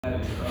All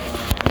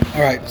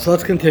right, so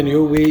let's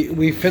continue.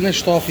 We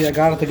finished off the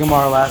Agartha the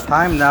Gemara last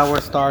time. Now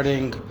we're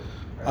starting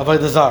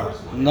Avodah Zarah.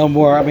 No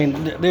more. I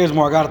mean, there's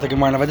more Agartha the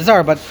Gemara and Avodah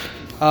Zarah, but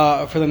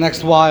for the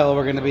next while,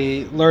 we're going to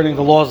be learning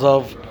the laws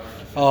of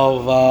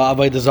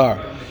Avodah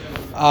Zarah.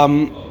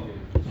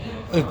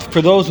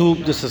 For those who,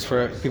 this is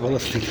for people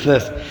listening to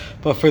this,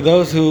 but for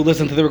those who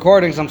listen to the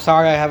recordings, I'm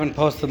sorry I haven't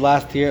posted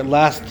last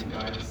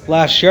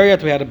Shiur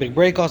yet. We had a big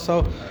break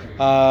also,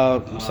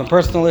 some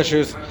personal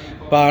issues.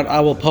 But I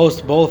will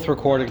post both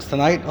recordings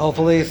tonight,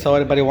 hopefully, so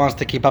anybody who wants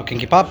to keep up can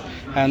keep up.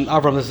 And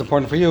Avram, this is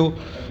important for you.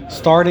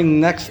 Starting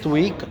next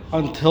week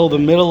until the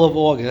middle of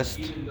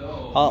August,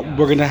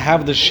 we're going to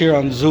have the Shiur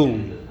on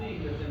Zoom,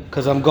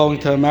 because I'm going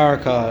to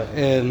America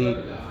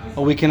in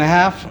a week and a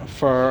half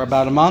for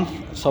about a month.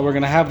 So we're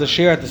going to have the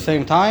Shiur at the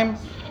same time,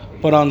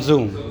 but on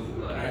Zoom.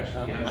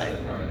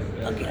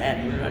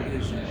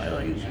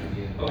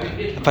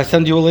 If I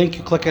send you a link,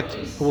 you click it,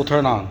 it will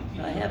turn on.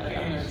 I have it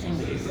on the thing.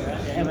 I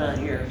have it on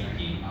here.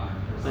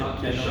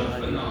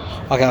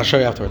 Okay, I'll show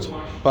you afterwards.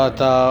 But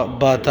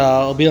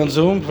it'll be on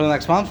Zoom for the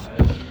next month,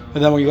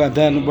 and then we're going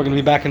to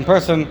be back in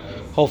person.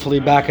 Hopefully,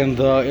 back in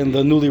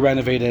the newly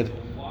renovated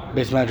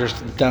base managers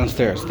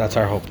downstairs. That's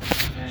our hope.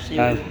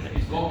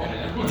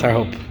 That's our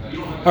hope.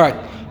 All right,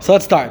 so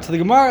let's start. So the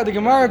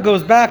Gemara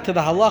goes back to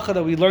the halacha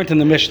that we learned in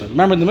the Mishnah.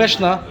 Remember in the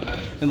Mishnah,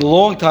 in a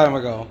long time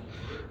ago,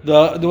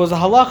 there was a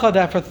halacha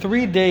that for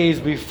 3 days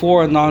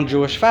before a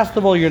non-Jewish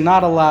festival, you're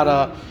not allowed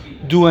to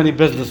do any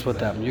business with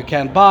them. You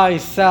can't buy,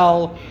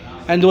 sell,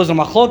 and there was a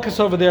machlokas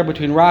over there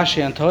between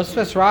Rashi and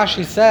Tosfos.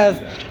 Rashi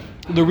says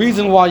the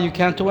reason why you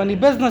can't do any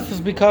business is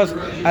because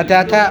at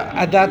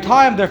that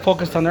time they're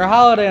focused on their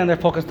holiday and they're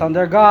focused on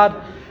their God,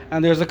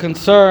 and there's a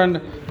concern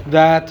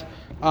that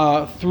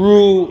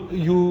through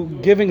you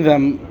giving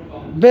them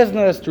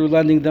business, through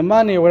lending them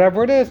money or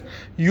whatever it is,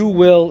 you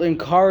will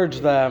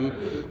encourage them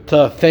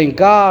to thank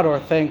God or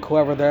thank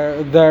whoever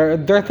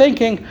they're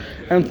thanking,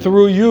 and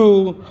through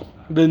you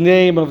the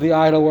name of the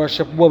idol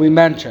worship will be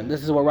mentioned.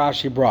 This is what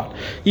Rashi brought.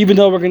 Even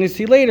though we're going to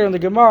see later in the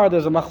Gemara,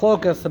 there's a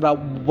machlokas about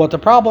what the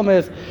problem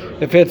is,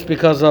 if it's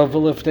because of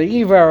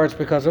liftei iver or it's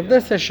because of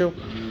this issue.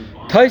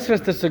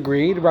 Tosfos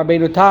disagreed.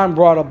 Rabbeinu Tam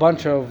brought a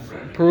bunch of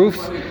proofs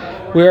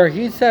where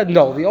he said,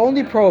 no, the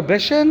only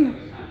prohibition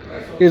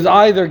is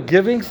either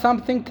giving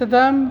something to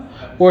them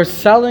or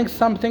selling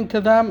something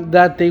to them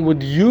that they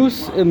would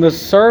use in the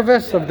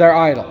service of their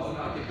idol.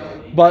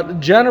 But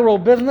general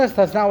business,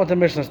 that's not what the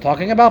Mishnah is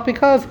talking about,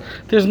 because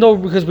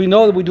we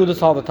know that we do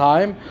this all the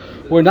time.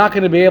 We're not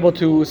going to be able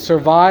to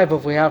survive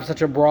if we have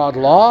such a broad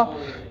law.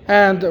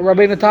 And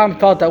Rabbeinu Tam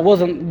thought that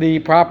wasn't the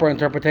proper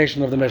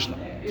interpretation of the Mishnah.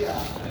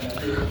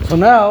 So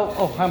now,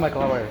 hi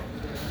Michael, how are you?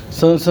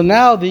 So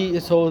now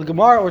the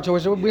Gemara, which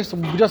we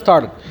just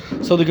started.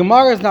 So the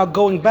Gemara is now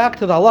going back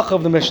to the halacha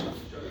of the Mishnah,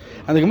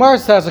 and the Gemara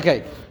says,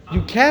 okay,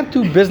 you can't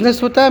do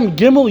business with them.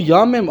 Gimel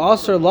yamim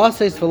aser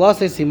lases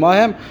v'lases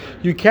imahem.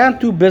 You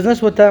can't do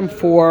business with them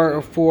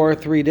for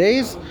 3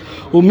 days.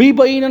 Umi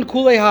ba'inan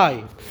kulei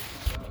hai.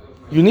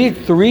 You need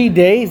 3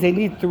 days. They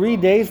need 3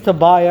 days to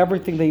buy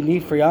everything they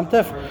need for Yom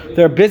Tov.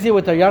 They're busy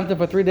with their Yom Tov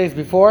for 3 days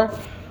before.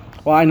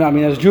 Well, I know. I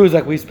mean, as Jews,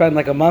 we spend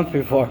a month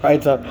before,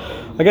 right? So,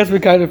 I guess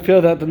we kind of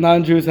feel that the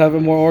non-Jews have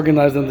it more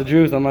organized than the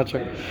Jews. I'm not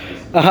sure.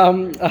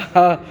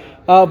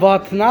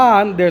 But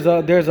Tanan,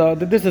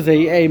 this is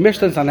a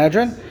Mishnah in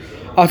Sanhedrin.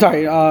 In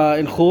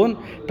Chulun.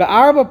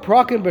 Be'arba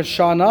prakim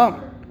b'shana.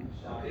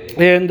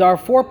 And there are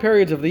 4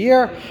 periods of the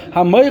year.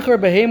 Hamoicher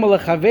behema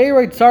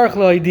lechaveirei tzarich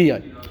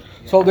le'hidiyah.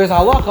 So there's a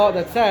halacha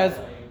that says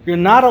you're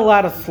not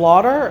allowed to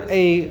slaughter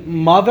a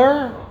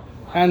mother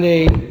and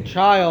a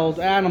child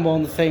animal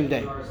on the same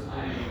day.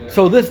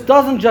 So this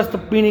doesn't just,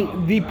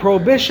 meaning the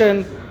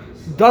prohibition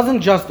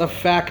doesn't just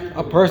affect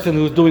a person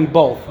who's doing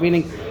both.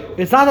 Meaning,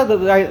 it's not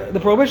that the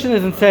prohibition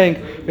isn't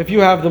saying if you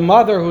have the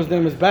mother whose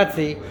name is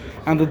Betsy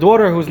and the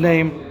daughter whose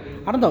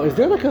name, I don't know, is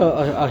there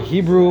a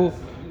Hebrew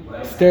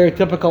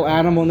stereotypical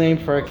animal name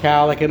for a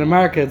cow? Like in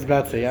America it's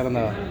Betsy, I don't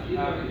know.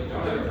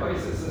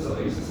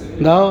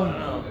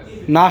 No?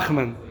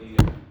 Nachman.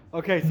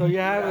 Okay, so you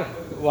have,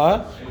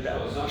 what?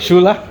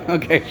 Shula?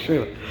 Okay,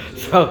 Shula.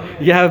 So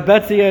you have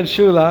Betsy and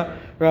Shula,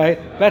 right?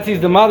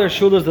 Betsy's the mother,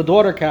 Shula's the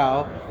daughter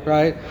cow,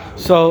 right?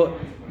 So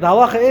the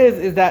halacha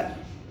is that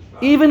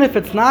even if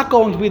it's not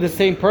going to be the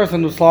same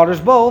person who slaughters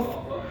both,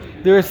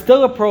 there is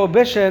still a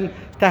prohibition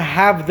to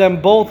have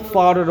them both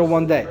slaughtered in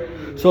one day.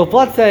 So if,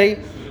 let's say,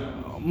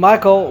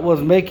 Michael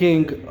was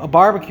making a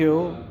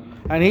barbecue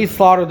and he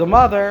slaughtered the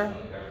mother,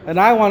 and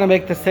I want to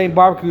make the same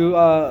barbecue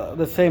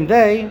the same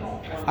day,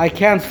 I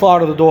can't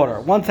slaughter the daughter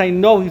once I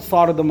know he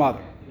slaughtered the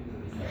mother.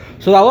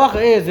 So the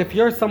halacha is, if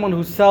you're someone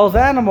who sells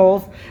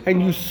animals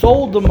and you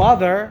sold the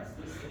mother,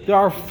 there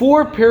are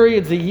 4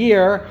 periods a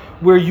year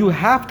where you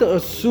have to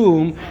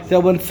assume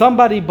that when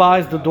somebody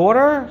buys the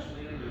daughter,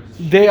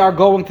 they are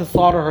going to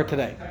slaughter her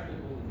today.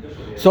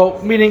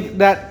 So meaning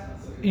that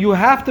you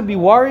have to be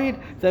worried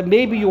that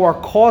maybe you are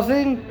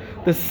causing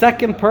the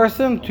second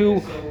person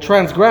to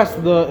transgress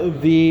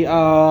the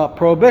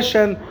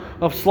prohibition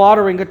of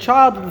slaughtering a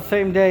child the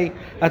same day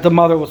that the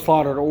mother was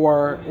slaughtered,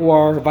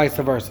 or vice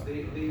versa.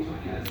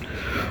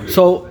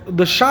 So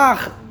the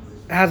Shach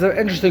has an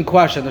interesting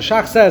question. The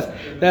Shach says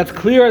that it's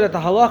clear that the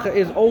halacha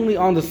is only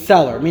on the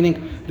seller,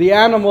 meaning the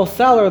animal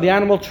seller, the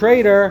animal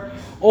trader,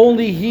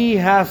 only he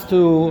has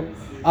to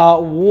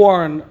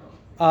warn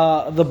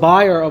the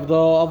buyer of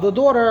the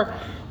daughter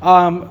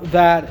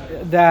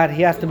that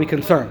he has to be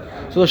concerned.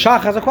 So the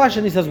Shach has a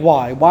question. He says,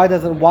 why? Why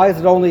is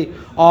it only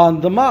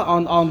on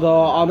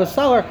the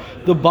seller?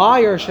 The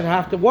buyer should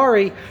have to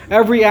worry.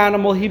 Every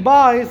animal he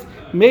buys,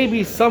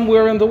 maybe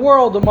somewhere in the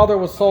world, the mother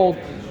was sold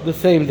the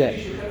same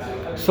day.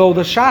 So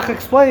the Shach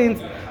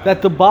explains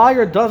that the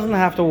buyer doesn't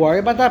have to worry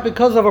about that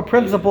because of a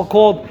principle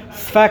called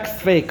sfek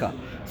sveika.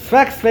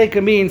 Sfek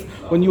sveika means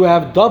when you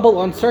have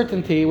double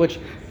uncertainty, which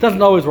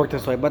doesn't always work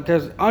this way, but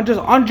there's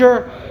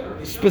under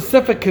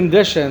specific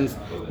conditions,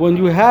 when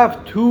you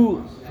have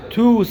two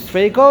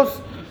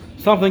sfeikos,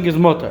 something is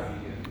mutter.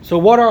 So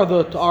what are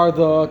the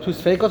two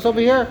sfeikos over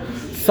here?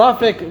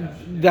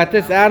 Safek that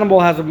this animal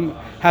has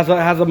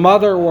a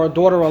mother or a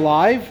daughter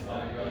alive,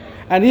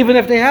 and even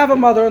if they have a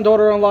mother and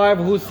daughter alive,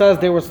 who says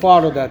they were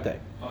slaughtered that day,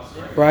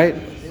 right?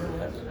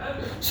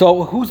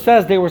 So who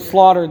says they were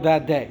slaughtered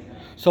that day?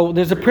 So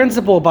there's a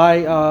principle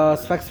by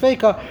Sfek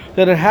Sveika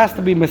that it has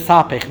to be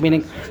mesapech,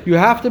 meaning you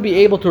have to be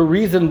able to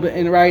reason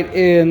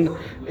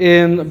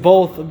in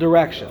both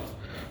directions.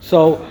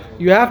 So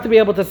you have to be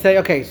able to say,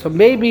 okay, so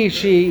maybe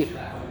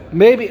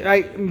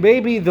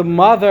the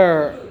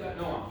mother,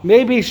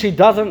 maybe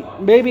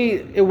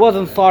it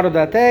wasn't slaughtered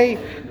that day,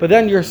 but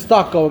then you're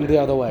stuck going the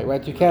other way,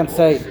 right? You can't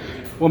say,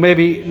 well,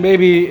 maybe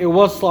it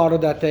was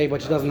slaughtered that day,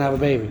 but she doesn't have a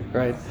baby,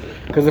 right?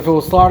 Because if it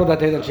was slaughtered that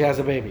day, then she has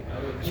a baby.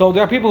 So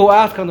there are people who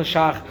ask on the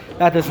Shach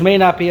that this may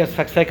not be a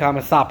sfek sveika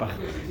mesapech.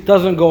 It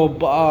doesn't go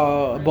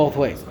both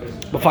ways,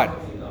 but fine.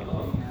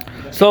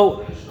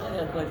 So,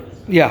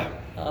 yeah.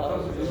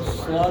 We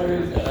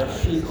slaughtered a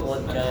sheep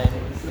one time,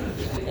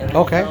 and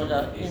we found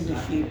out in the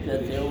sheep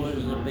that there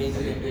was a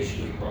baby in the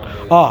sheep.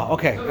 Oh,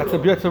 okay. That's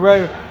a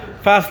very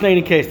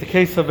fascinating case. The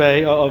case of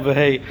a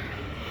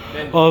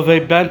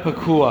ben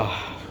pakua.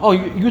 Oh,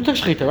 you took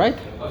shechita, right?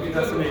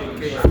 Fascinating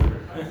case.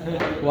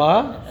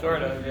 What?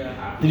 Sort of,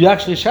 yeah. Did you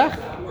actually shech?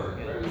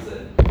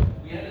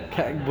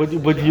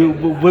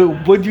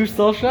 Would you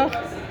still shech?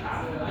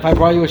 If I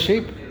brought you a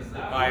sheep?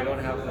 I don't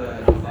have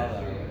the.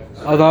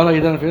 Oh no,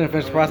 you didn't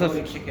finish the process.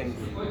 Chicken.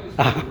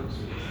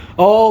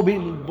 Oh,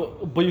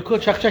 but you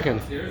could check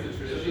chickens.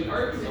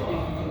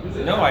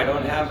 No, I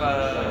don't have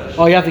a.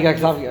 Oh, you have to get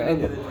something.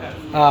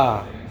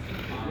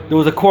 There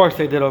was a course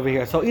they did over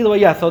here. So either way,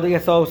 yeah. So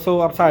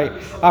I'm sorry,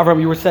 Avram,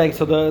 you were saying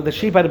so the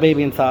sheep had a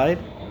baby inside.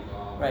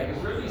 Right.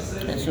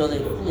 And so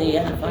they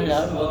had to find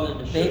out whether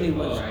the baby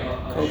was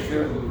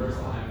kosher.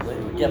 Well,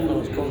 it definitely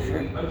was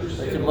kosher. But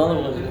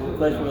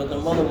the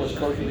mother was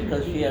kosher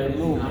because she had a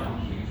moon.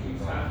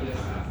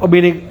 Oh,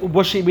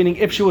 meaning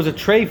if she was a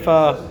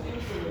treifa,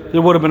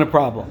 there would have been a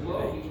problem.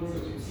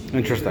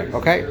 Interesting.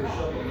 Okay.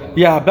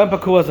 Yeah, ben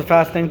pakua is a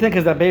fascinating thing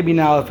because that baby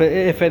now,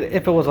 if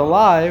it was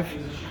alive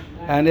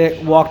and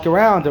it walked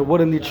around, it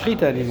wouldn't need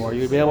shechita anymore.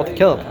 You'd be able to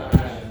kill it.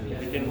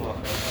 It didn't walk.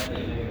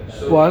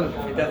 What?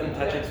 If it doesn't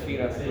touch its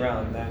feet off the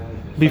ground, then.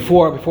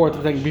 Before the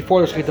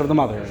shechita of the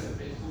mother.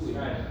 Something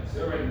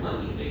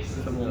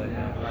like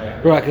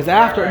that. Right,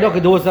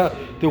 because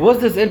there was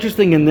this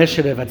interesting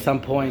initiative at some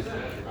point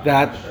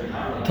that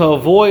to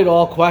avoid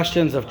all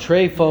questions of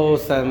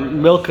treifos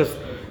and milk.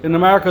 In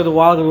America, a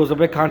while ago, there was a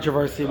big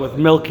controversy with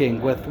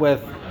milking, with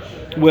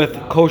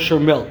kosher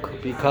milk,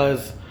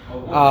 because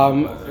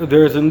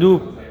there's a new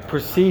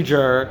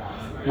procedure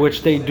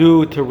which they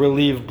do to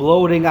relieve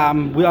bloating.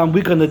 I'm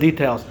weak on the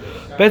details.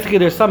 Basically,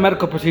 there's some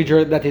medical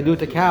procedure that they do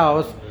to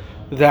cows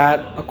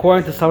that,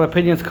 according to some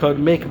opinions, could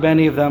make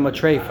many of them a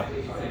treifa.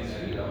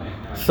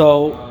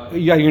 So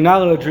you're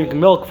not allowed to drink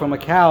milk from a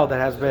cow that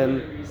has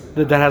a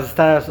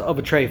status of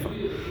a treifa.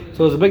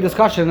 So there's a big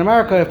discussion in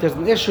America if there's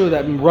an issue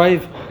that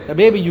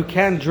maybe you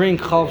can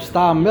drink chalav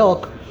stam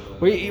milk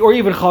or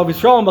even chalav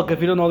Yisrael milk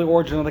if you don't know the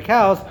origin of the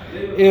cows,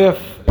 if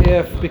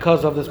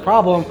because of this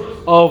problem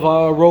of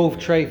a rove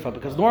treifa.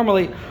 Because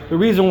normally the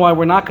reason why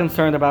we're not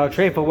concerned about a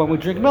treifa when we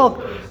drink milk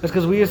is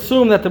because we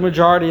assume that the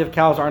majority of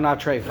cows are not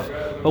treifa.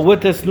 But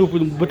with this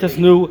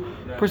new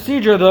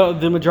procedure,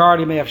 the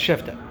majority may have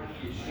shifted.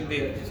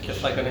 It's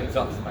just like an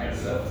exhaust pipe.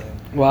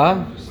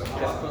 What?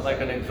 Just put like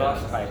an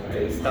exhaust pipe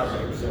in the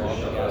stomach.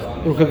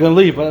 We could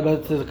leave, but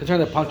there's a concern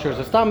that punctures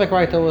the stomach,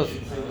 right? There was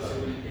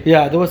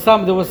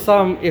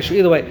some issue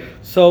either way.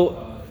 So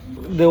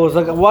there was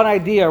like one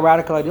idea, a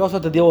radical idea, also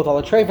to deal with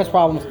all the treifas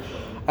problems,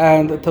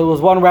 and there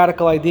was one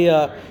radical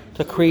idea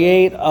to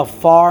create a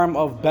farm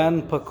of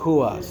ben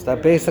pakuas.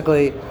 That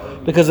basically,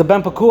 because the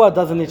ben pakua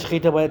doesn't need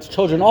shechita, but its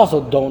children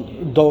also don't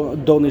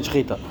need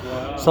shechita.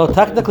 So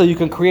technically, you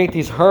can create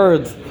these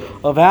herds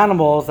of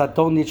animals that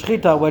don't need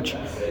shechita, which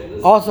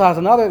also has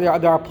another.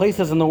 There are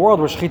places in the world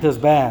where shechita is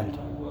banned,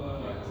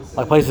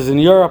 like places in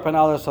Europe and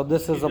others. So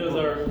this is so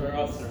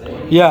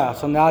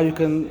now you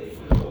can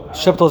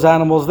ship those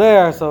animals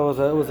there. So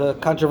it was a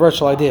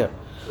controversial idea.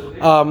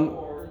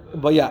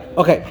 But yeah,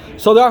 okay.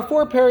 So there are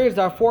 4 periods.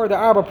 There are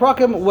Arba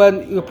Prakim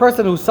when a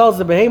person who sells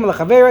the behema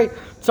lechaveri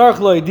tzarich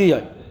lo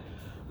yediyah.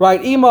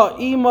 Right? Ima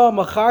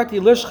macharti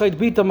lishchet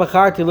bita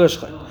macharti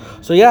lishchet.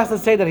 So he has to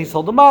say that he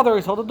sold the mother,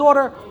 he sold the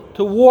daughter,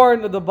 to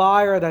warn the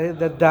buyer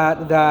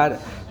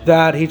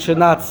that he should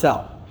not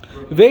sell.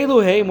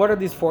 Veiluheim, what are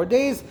these 4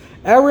 days?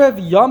 Erev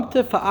Yom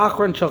Tif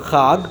Ha'achron Shel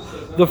Chag,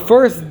 the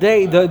first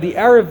day, the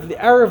Erev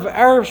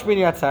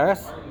Shmini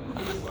Atzeres.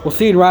 We'll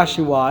see in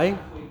Rashi why.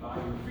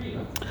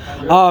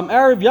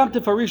 Erev Yom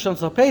Tif Harishon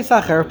Shel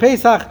Pesach, Erev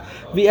Pesach,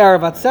 the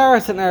Erev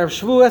Atzeres and Erev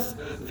Shavuos,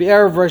 the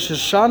Erev Rosh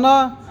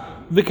Hashanah,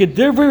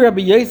 V'kedivri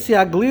Rabbi Yossi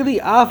Haglili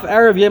Af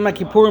Erev Yom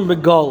Kippurim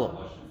Begol.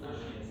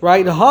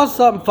 Right,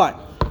 fine.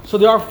 So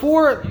there are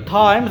 4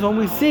 times when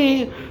we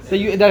see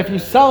that if you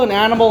sell an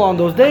animal on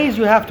those days,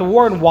 you have to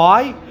warn.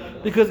 Why?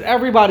 Because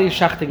everybody is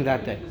shechting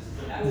that day.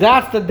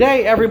 That's the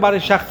day everybody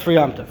shechts for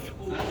Yom Tov.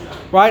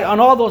 Right? On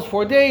all those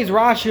 4 days,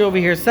 Rashi over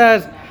here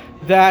says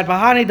that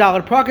Bahani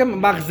Dalet Prakim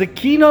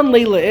Machzikinon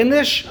Leila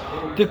Inish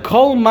the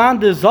Kol Man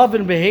de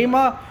Zavin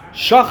Behema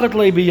Shachat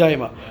Le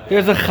B'Yayma.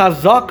 There's a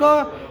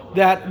chazaka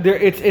that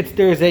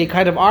there's a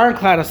kind of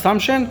ironclad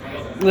assumption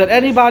that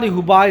anybody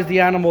who buys the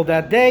animal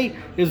that day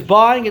is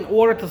buying in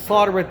order to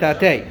slaughter it that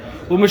day.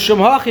 And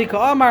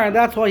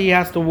that's why he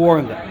has to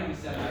warn them.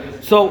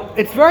 So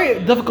it's very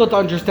difficult to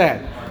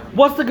understand.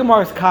 What's the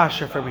Gemara's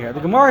kasha from here?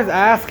 The Gemara is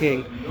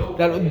asking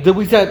that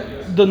we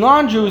said the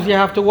non-Jews you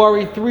have to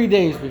worry 3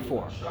 days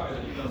before.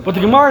 But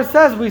the Gemara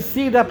says we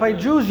see that by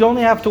Jews you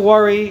only have to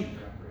worry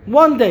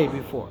 1 day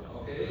before.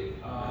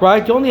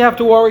 Right? You only have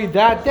to worry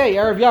that day,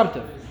 Erev Yom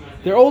Tov.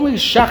 They're only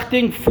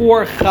shechting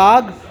for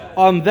Chag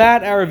on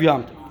that Erev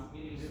Yom Tov.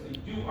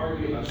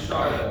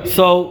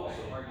 So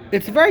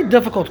it's a very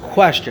difficult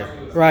question,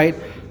 right?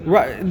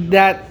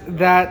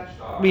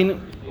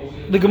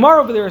 The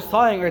Gemara over there is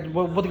saying,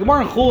 what the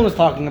Gemara in Chulin is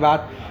talking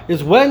about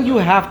is when you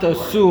have to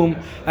assume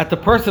that the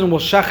person will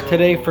shech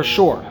today for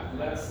sure.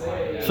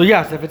 So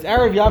yes, if it's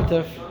Erev Yom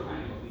Tov,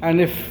 and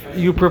if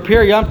you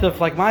prepare Yom Tov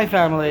like my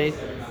family,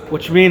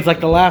 which means like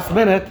the last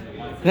minute,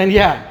 then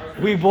yeah,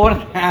 we bought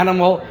an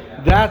animal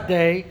that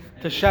day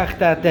to shech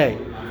that day.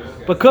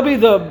 But could be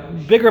the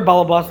bigger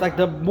balabas, like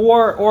the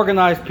more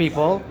organized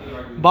people,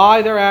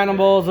 buy their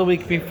animals a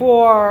week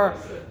before,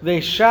 they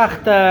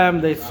shech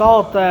them, they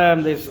salt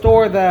them, they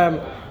store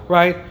them,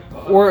 right?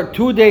 Or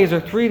 2 days or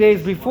 3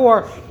 days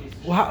before.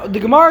 The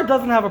Gemara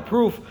doesn't have a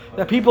proof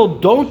that people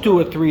don't do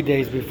it 3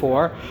 days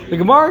before. The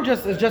Gemara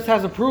just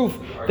has a proof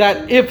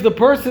that if the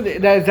person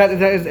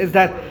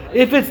that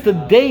if it's the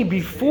day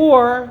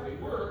before,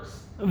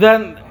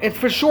 then it's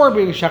for sure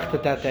being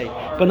shechted that day.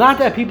 But not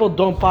that people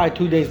don't buy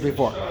 2 days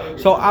before.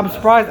 So I'm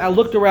surprised. I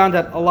looked around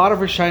at a lot of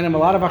Rishonim, a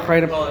lot of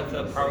Achrayim. Well, it's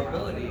a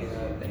probability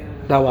thing.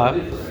 That what?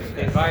 If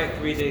they buy it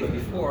 3 days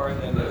before,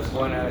 then it's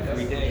 1 out of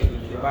 3 days.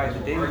 If they buy it the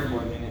day before,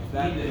 then it's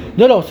that day.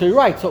 No, so you're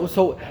right.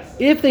 So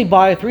if they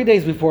buy it 3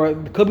 days before,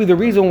 it could be the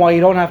reason why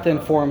you don't have to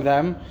inform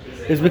them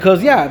is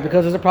because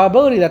there's a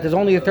probability that there's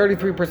only a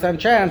 33%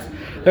 chance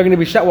they're going to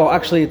be shut. Well,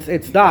 actually,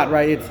 it's not,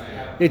 right?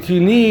 It's you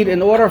need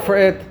in order for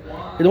it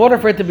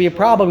to be a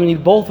problem, you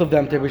need both of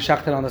them to be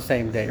shechted on the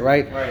same day,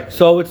 right?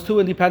 So it's 2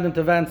 independent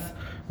events,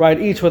 right?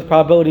 Each with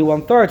probability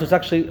 1/3. So it's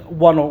actually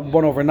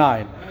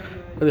 1/9.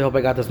 Really hope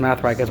I got this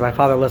math right, because my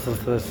father listens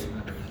to this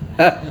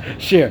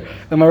Shiur.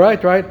 Am I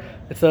right? Right?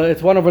 It's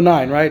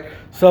 1/9, right?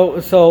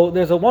 So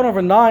there's a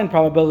 1/9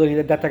 probability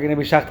that they're going to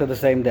be shechted the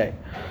same day,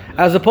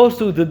 as opposed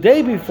to the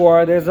day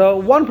before. There's a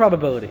 1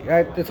 probability,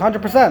 right? It's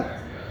 100%.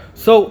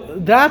 So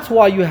that's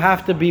why you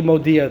have to be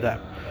modia them.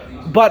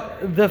 But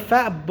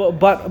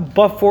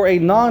for a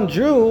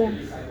non-Jew,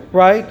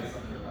 right,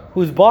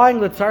 who's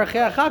buying the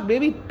tzarchei achag,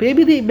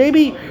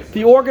 maybe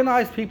the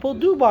organized people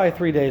do buy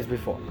 3 days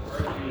before,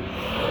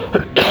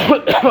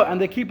 and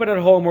they keep it at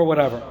home or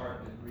whatever.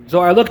 So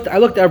I looked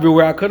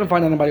everywhere. I couldn't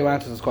find anybody who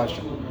answers this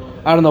question.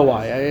 I don't know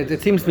why.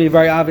 It seems to me a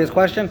very obvious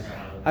question.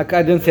 I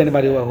didn't see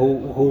anybody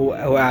who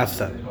asked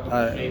it.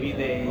 Maybe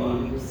they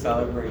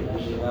celebrate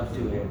leading up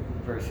to it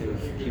versus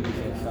Jews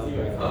that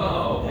celebrate.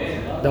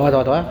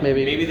 What?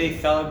 Maybe they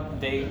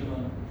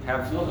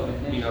have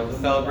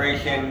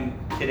celebration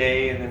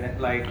today and then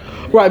like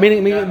right.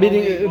 Meaning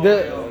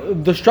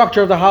the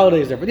structure of the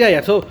holiday is different.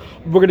 Yeah. So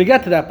we're going to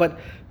get to that, but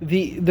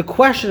the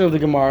question of the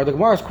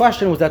Gemara's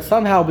question was that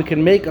somehow we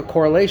can make a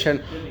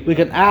correlation. We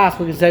can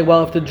say,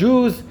 well, if the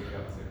Jews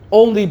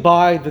only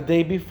buy the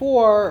day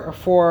before,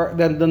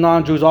 then the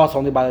non-Jews also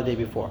only buy the day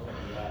before.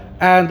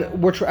 And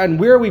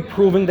where are we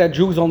proving that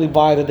Jews only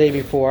buy the day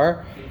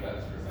before?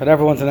 That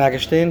everyone's in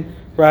Agustin,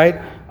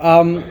 right?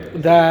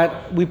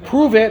 That we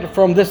prove it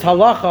from this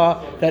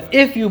halacha that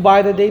if you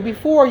buy the day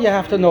before, you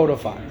have to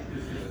notify.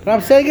 What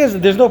I'm saying is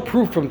that there's no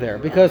proof from there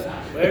because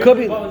it could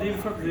be.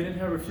 They didn't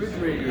have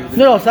refrigerators.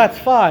 No, so that's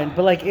fine,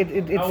 but like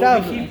it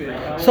sounds.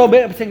 So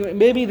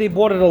maybe they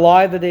bought it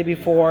alive the day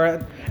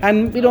before,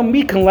 and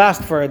meat can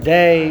last for a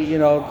day,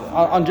 in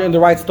the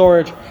right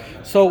storage.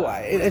 So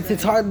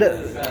it's hard.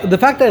 The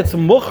fact that it's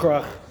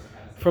mukhrach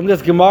from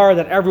this Gemara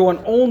that everyone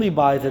only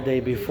buys the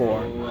day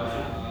before,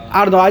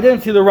 I don't know. I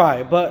didn't see the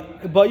rye,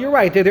 but you're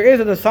right. There is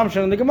an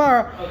assumption in the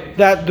Gemara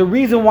that the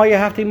reason why you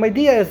have to eat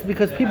Maidia is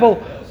because people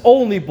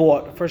only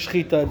bought for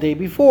Shechita a day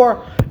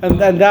before, and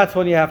then that's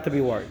when you have to be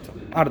worried. So,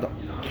 I don't know.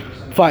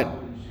 Fine.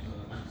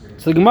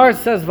 So the Gemara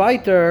says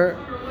weiter.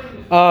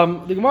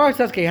 The Gemara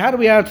says, okay, how do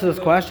we answer this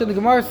question? The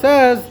Gemara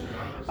says,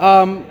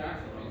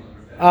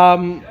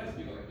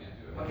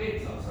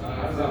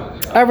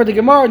 ever the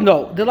Gemara,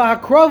 no. The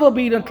lahakrova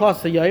beaten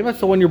plus a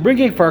so when you're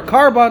bringing for a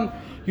korban,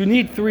 you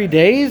need 3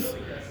 days.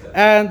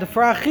 And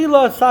for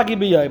achila sagi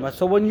b'yayma.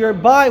 So when you're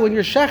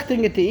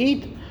shechting it to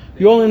eat,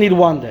 you only need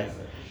 1 day.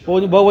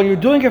 But when you're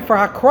doing it for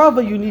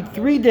hakrava, you need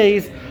 3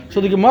 days.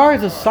 So the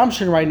Gemara's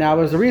assumption right now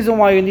is the reason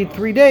why you need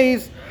 3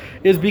 days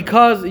is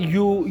because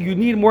you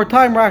need more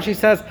time. Rashi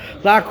says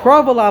la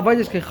hakrava la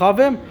avodas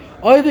kechavim.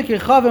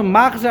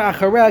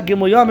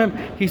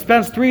 He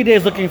spends 3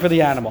 days looking for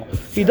the animal.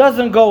 He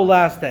doesn't go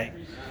last day.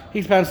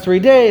 He spends 3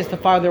 days to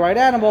find the right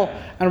animal,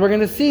 and we're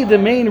going to see the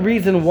main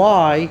reason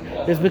why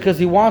is because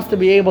he wants to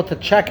be able to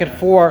check it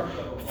for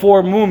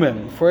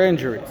mumim, for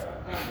injuries.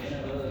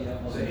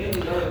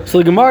 So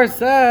the Gemara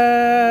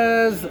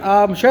says,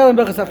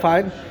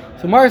 fine.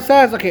 So Gemara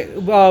says, okay,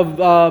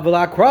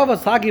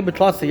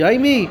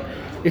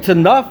 it's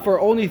enough for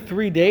only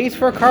 3 days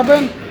for a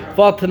korban. We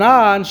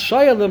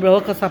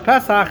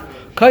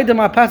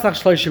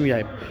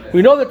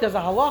know that there's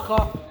a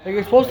halacha that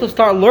you're supposed to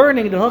start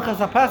learning the Hilchas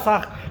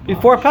HaPesach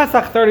before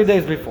Pesach, 30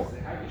 days before.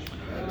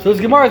 So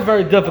this Gemara is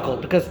very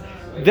difficult because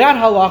that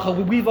halacha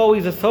we've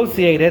always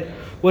associated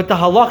with the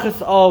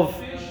halachas of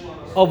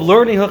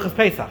learning Hilchas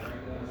Pesach.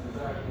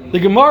 The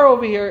Gemara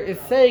over here is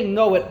saying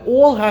no, it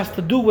all has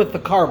to do with the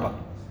korban.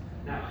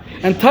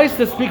 And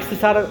Taisva speaks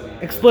this out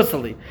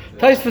explicitly.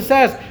 Taisva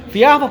says,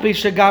 "V'yafal pi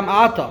shegam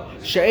ata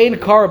she'ein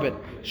korban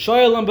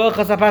shoyelim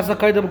b'ilchas ha'pesach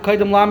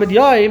kaidem lamed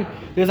yaim."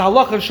 There's a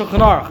halacha in Shulchan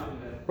Aruch,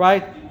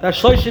 right? That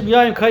shloshim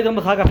yaim kaidem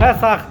l'chag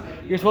ha'pesach.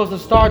 You're supposed to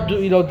start,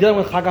 dealing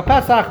with Chag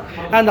HaPesach,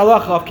 and the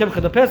halacha of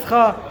Kimcha de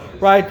Pescha,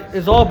 right?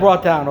 Is all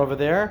brought down over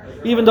there,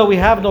 even though we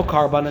have no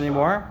korban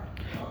anymore.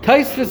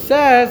 Taisva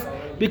says,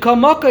 "B'kol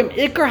makom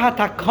ikar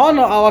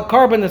hatakana ala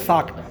korban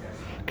nesakna."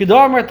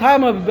 Kedar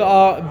Martaima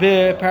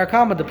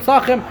beParakama de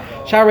Pesachim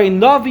Sharei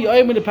Navi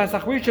Oimin de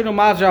Pesach Rishon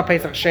Umazra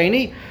Pesach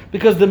Sheni,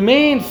 because the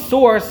main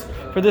source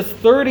for this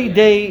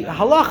 30-day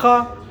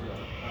halacha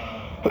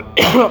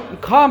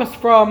comes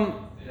from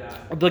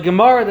the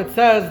Gemara that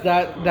says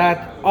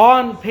that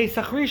on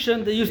Pesach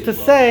Rishon they used to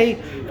say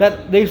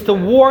that they used to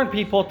warn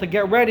people to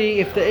get ready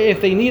if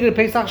they needed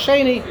Pesach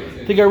Sheni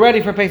to get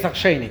ready for Pesach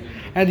Sheni,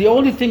 and the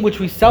only thing which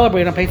we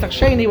celebrate on Pesach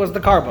Sheni was the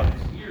korban.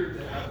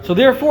 So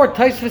therefore,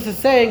 Taisvis is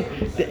saying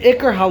the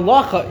Iker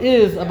halacha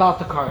is about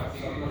the korban,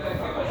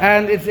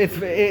 and it's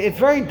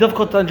very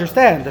difficult to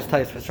understand this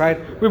Taisvis, right?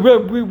 We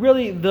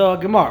really the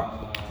Gemara.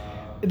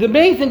 The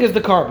main thing is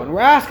the korban. We're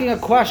asking a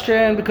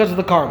question because of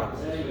the korban.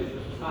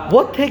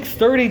 What takes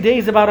 30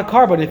 days about a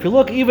korban? If you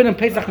look, even in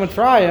Pesach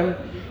Mitzrayim,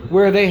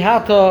 where they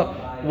had to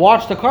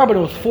watch the korban, it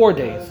was 4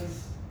 days.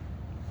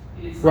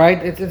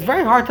 Right? It's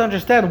very hard to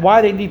understand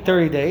why they need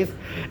 30 days.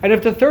 And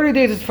if the 30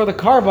 days is for the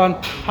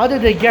korban, how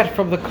did they get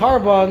from the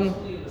korban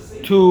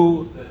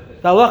to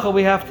the halacha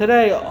we have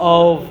today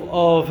of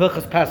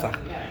Hilchas Pesach?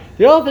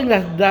 The other thing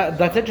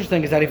that's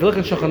interesting is that if you look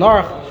in Shulchan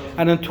Aruch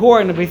and in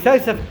Torah and in Beis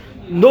Yosef,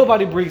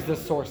 nobody brings this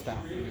source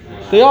down.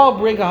 They all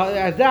bring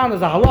as down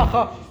as a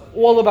halacha,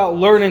 all about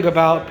learning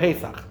about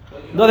Pesach.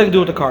 Nothing to do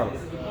with the korban.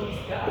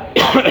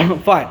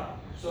 Fine.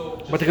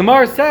 But the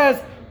Gemara says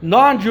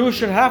non-Jews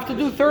should have to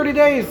do 30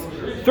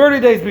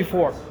 days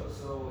before.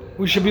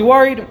 We should be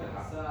worried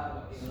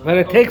that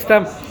it takes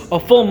them a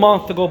full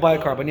month to go buy a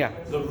korban. Yeah.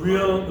 The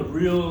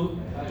real,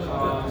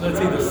 let's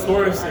say the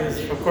source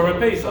is from Korban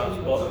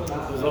Pesach, but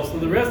there's also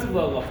the rest of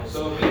the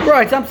halachas.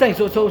 Right, so I'm saying,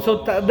 so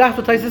that's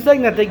what Tais is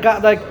saying, that they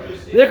got, like,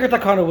 the Iker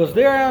Takana was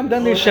there, and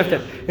then they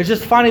shifted. It's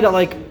just funny that,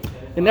 like,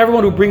 and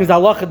everyone who brings the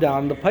halacha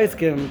down, the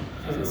Paiskim,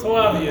 it's so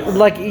obvious.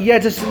 like, yeah,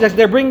 just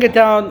they're bringing it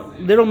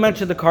down, they don't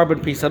mention the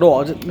korban piece at all.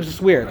 It's just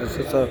weird.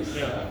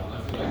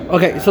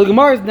 Okay, so the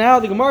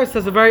Gemara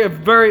says a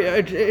very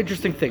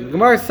interesting thing. The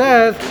Gemara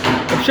says,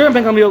 sorry,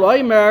 so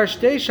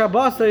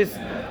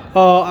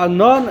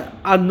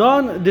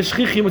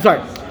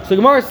the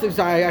Gemara says,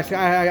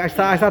 I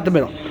stopped the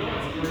middle.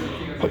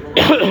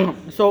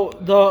 So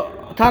the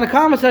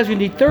Tanakama says you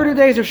need 30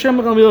 days, or Shem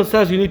Gamliel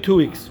says you need 2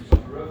 weeks.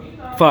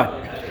 Fine.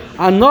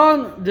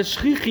 Anon the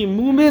shchichi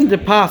mumin the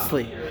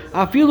pasli.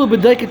 Afilu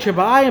b'deket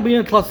sheba'ayim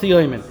b'yin tlasi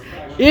yomin.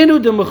 Inu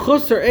the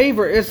mechusar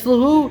aver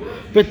islahu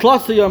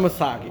b'tlasi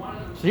yomasagi.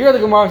 So here the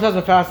Gemara says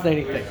a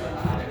fascinating thing.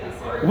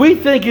 We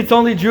think it's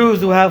only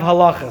Jews who have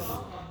halachas.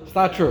 It's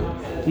not true.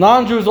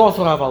 Non-Jews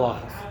also have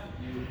halachas.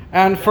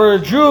 And for a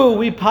Jew,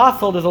 we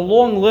pasul, there's a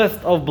long list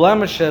of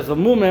blemishes, of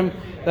mumim,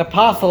 that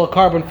pasul a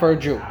korban for a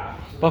Jew.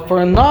 But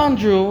for a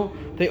non-Jew,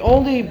 they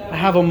only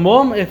have a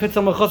mum if it's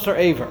a mechusar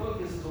aver.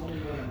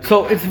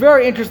 So it's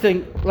very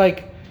interesting,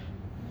 like,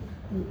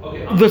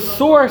 the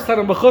source that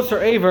a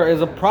mechusar aver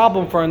is a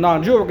problem for a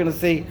non-Jew, we're going to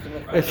see,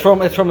 it's from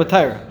the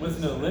Torah.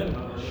 With no limb.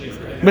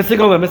 Missing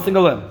a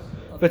limb.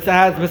 If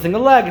it's missing a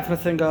leg, it's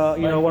missing a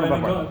one of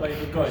them. Like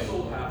the guy.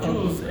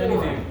 Choose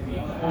anything.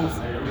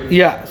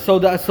 Yeah.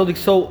 So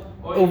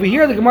over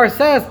here the Gemara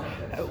says,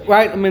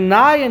 right?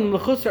 Minayin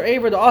l'chusar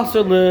aver the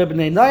aser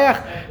lebnei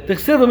nayach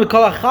d'chsiv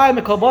mikol achai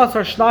mikol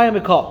basar shnayim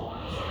mikol.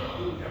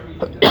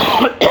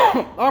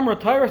 Amr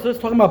Torah. So it's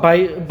talking about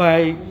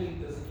by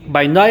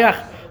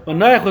nayach. When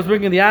Nayach was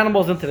bringing the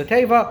animals into the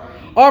teva,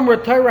 Amr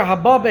Torah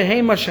haba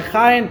behema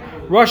shechayin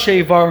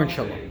roshay varin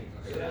shalom.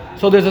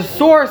 So there's a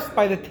source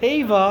by the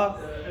teva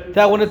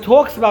that when it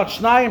talks about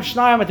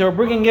shnayim that they were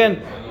bringing in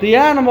the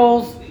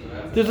animals,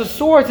 there's a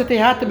source that they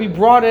had to be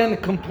brought in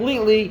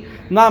completely,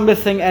 not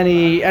missing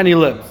any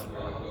limbs.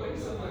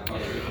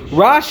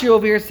 Rashi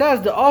over here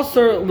says the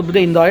aser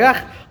l'bnei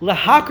nayach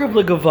lehakriv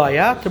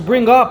legavaya, to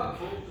bring up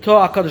to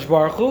HaKadosh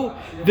Baruch Hu,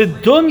 the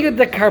dunya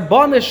de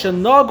karbanis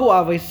shenagu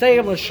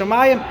aveiseim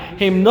l'shamayim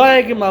him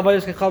noyagim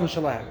l'avayis kechavim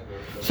shalahem.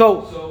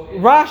 So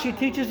Rashi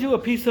teaches you a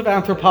piece of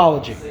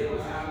anthropology.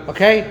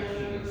 Okay,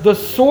 the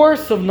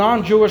source of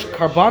non-Jewish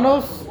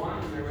karbanos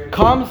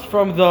comes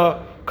from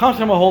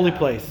a holy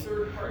place.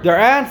 Their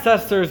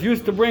ancestors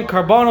used to bring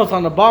karbanos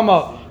on the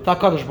bama to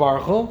HaKadosh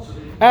Baruch Hu,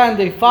 and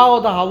they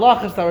followed the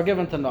halachas that were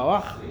given to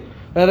Noach,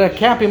 that it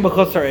can't be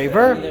mechusar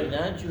aver.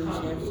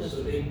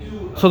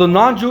 So the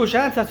non-Jewish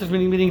ancestors,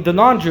 meaning the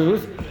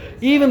non-Jews,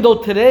 even though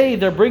today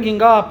they're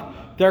bringing up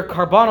their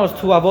karbanos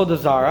to Avodah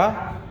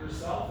Zarah,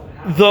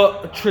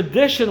 the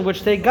tradition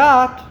which they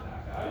got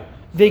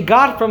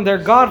from their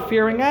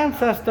God-fearing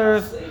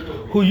ancestors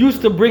who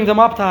used to bring them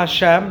up to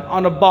Hashem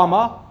on a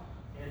bama,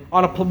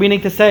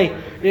 meaning to say,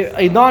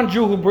 a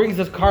non-Jew who brings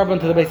his korban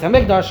to the Beis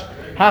HaMikdash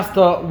has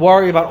to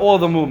worry about all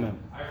the movement.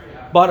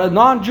 But a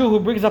non-Jew who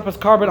brings up his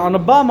korban on a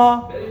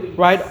bama,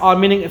 right,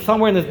 meaning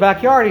somewhere in his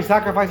backyard, he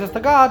sacrifices to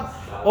God,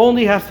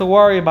 only has to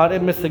worry about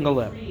it missing a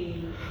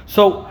limb.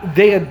 So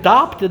they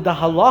adopted the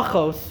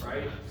halachos,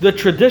 the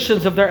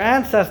traditions of their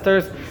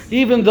ancestors,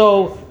 even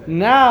though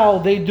now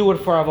they do it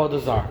for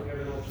Avodah Zarah.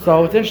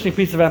 So it's an interesting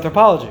piece of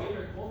anthropology.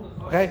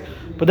 Okay?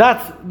 But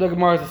that's the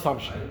Gemara's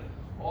assumption.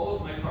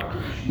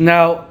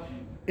 Now,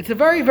 it's a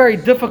very, very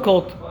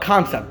difficult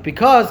concept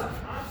because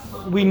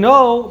we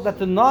know that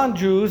the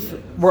non-Jews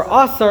were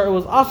asr, it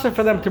was asr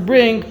for them to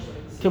bring a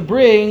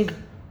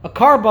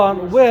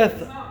korban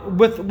with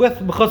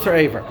b'chusar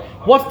aver.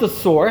 What's the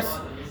source?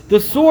 The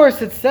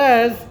source, it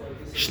says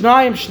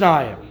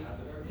shnayim,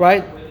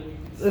 right?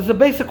 There's a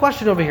basic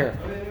question over here.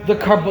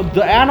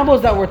 The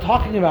animals that we're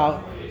talking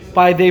about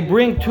by they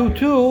bring two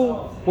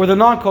were the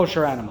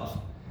non-kosher animals.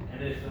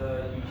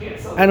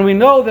 And we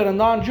know that a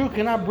non-Jew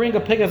cannot bring a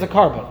pig as a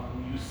korban.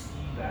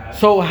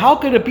 So how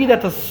could it be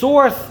that the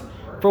source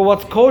for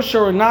what's kosher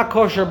or not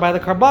kosher by the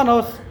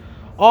karbanos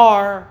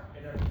are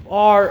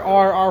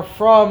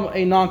from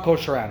a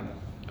non-kosher animal?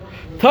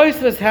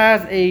 Tosfos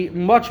has a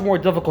much more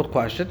difficult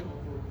question.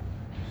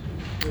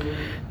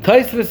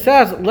 Tosfos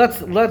says,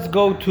 let's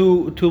go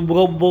to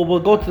we'll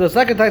go to the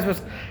second Tosfos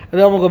and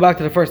then we'll go back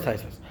to the first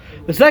Tosfos.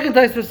 The second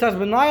Tosfos says,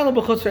 "B'nayil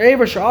b'chusar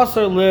aver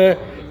she'asar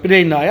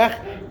lebnei nayach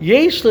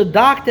yesh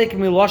ledaktek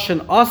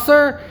miloshen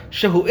asar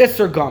shehu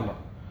iser gama."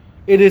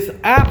 It is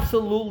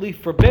absolutely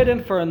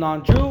forbidden for a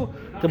non-Jew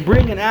to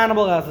bring an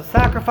animal as a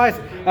sacrifice.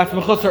 That's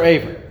b'chusar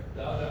aver.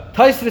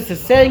 Tosfos is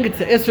saying it's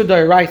an iser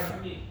d'oraisa.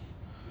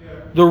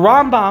 The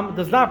Rambam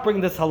does not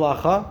bring this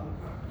halacha,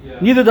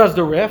 neither does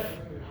the Rif.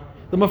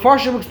 The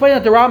Mefarshim explain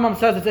that the Rambam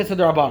says it's iser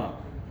d'rabanan.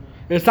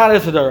 It's not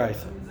iser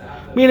d'oraisa.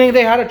 Meaning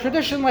they had a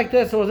tradition like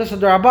this, it was iser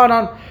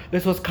d'rabanan,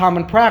 this was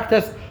common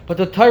practice, but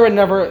the Torah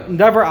never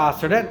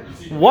asered it.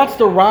 What's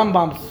the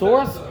Rambam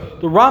source?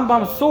 The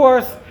Rambam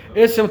source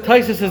is from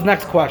Tosfos'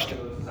 next question.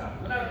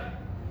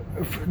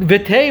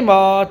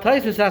 V'tema,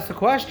 Tosfos asks the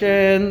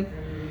question,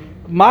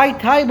 My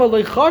taiba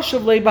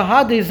leichoshev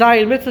leibahadei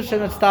zayin mitzvah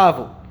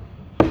shenetztavu.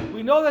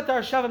 We know that there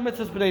are 7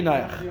 mitzvahs b'nei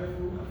Noach,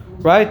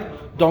 right?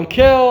 Don't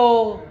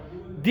kill,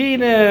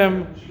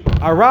 dinim,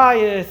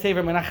 arayah,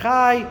 sever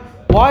menachai.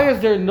 Why is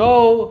there's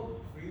no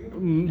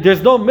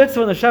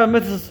mitzvah in the 7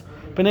 mitzvahs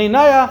b'nei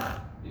Noach?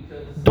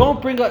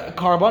 Don't bring a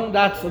korban.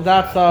 That's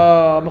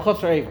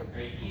mechusar aver.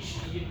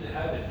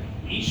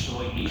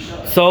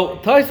 So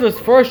Tosfos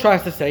first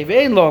tries to say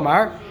ve'ein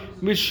lomar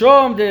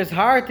mishom there's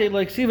harte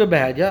like siva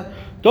behedya.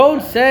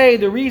 Don't say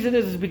the reason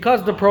is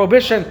because the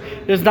prohibition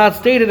is not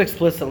stated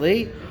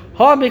explicitly.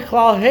 Ha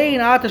miklal hein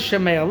ata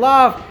shemei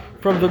alav.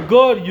 From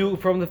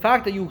the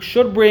fact that you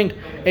should bring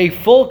a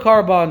full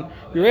korban,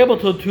 you're able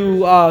to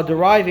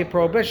derive a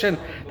prohibition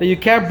that you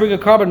can't bring a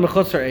korban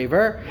mechusar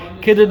aver.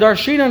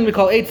 Kedarshinan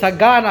mikol eitz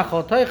hagan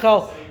achol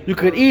teichel. You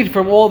could eat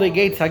from all the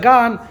gates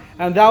hagan,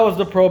 and that was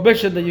the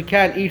prohibition that you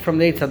can't eat from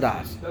the eitz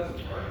hadas.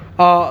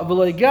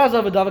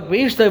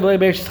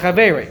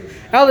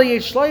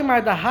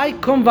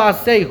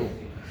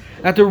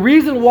 And the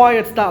reason why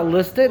it's not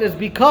listed is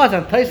because,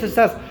 and Tosfos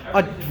says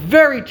a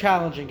very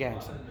challenging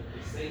answer,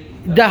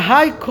 that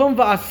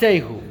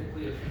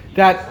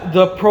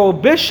the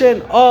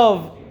prohibition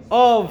of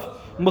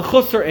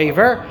mechusar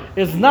aver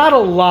is not a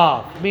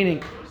law,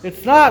 meaning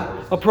it's not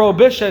a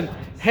prohibition.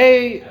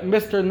 Hey,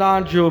 Mr.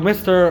 Non-Jew,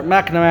 Mr.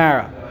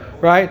 McNamara,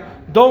 right?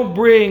 don't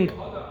bring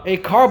a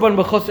korban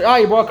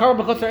b'chusar. You brought a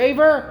korban b'chusar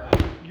aver,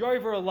 you're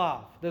over a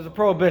law. There's a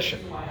prohibition.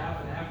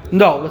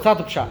 No, that's not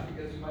the pshat.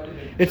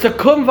 It's a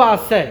kum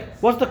v'aseh.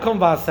 What's the kum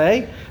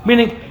v'aseh?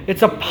 Meaning,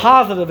 it's a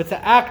positive, it's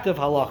an active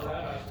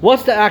halacha.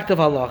 What's the active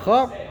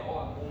halacha?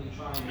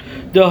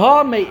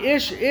 Deha me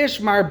ish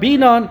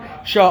marbinan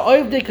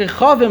sha'oivdei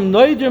kechavim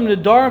noidim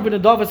nedarim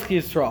v'nedavas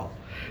Yisrael.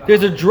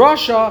 There's a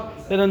drasha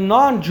that a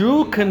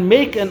non-Jew can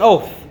make an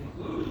oath.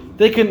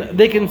 They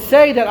can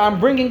say that I'm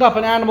bringing up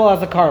an animal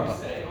as a korban.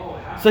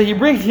 So he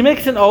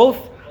makes an oath.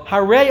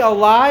 Harei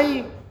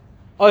alai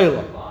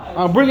oila.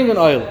 I'm bringing an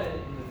oila.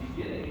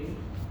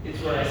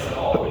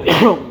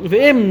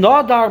 V'im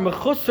nadar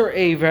mechusar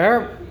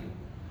aver.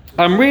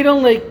 I'm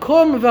reading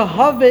leikum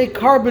v'havei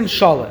korban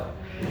shalom.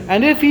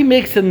 And if he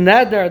makes a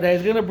neder that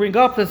he's going to bring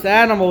up this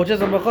animal, which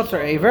is a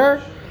mechusar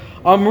aver,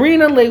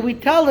 we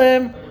tell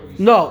him,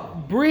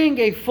 no, bring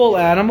a full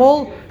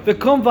animal.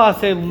 V'kum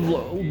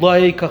v'aseh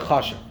loy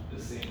kachasha.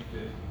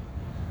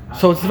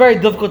 So it's very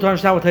difficult to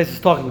understand what Taisvis is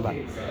talking about.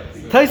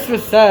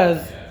 Taisvis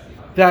says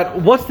that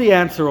what's the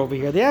answer over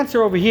here? The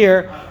answer over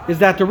here is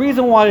that the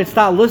reason why it's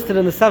not listed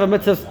in the 7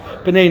 mitzvahs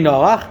b'nei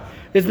Noach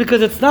is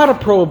because it's not a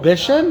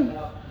prohibition,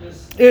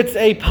 it's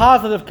a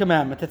positive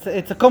commandment.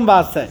 It's a kum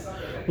v'aseh.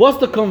 What's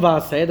the kum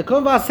v'aseh? The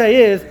kum v'aseh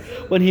is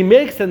when he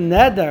makes a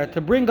neder to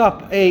bring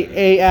up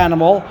a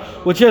animal,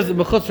 which is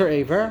mechusar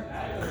aver,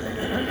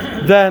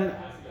 then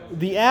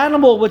the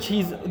animal which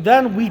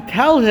then we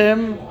tell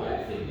him,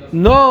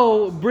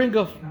 no, bring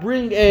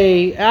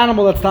a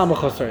animal that's not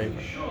mechusar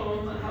aver.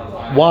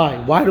 Why?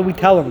 Why do we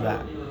tell him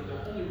that?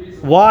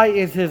 Why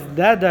is his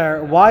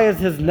neder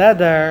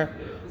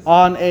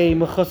on a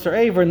mechusar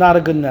aver not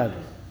a good neder?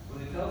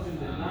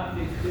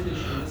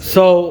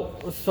 So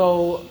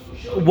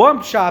one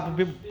pshat,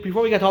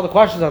 before we get to all the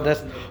questions on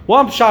this,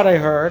 one pshat I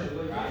heard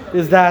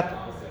is that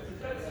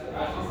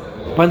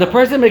when the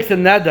person makes a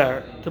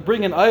neder to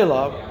bring an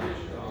oila,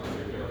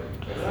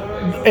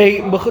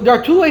 there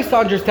are two ways to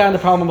understand the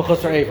problem of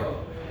mechusar aver.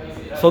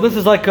 So this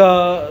is like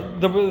the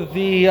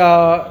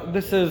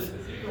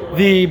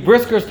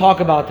briskers talk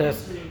about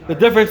this, the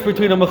difference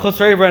between a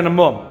mechusar aver and a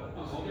mum.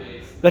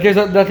 That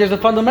there's a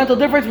fundamental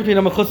difference between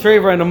a mechusar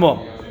aver and a mum,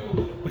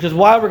 which is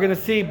why we're going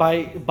to see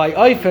by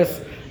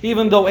ifis,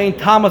 even though ain't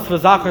tamas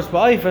v'zachars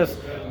ba'ifis,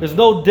 there's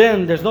no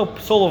din, there's no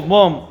psul of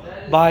mum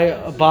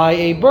by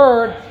a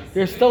bird,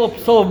 there's still a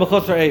psul of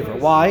mechusar aver.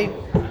 Why?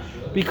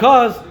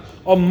 Because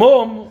a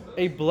mum,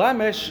 a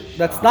blemish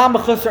that's not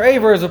mechusar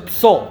aver, is a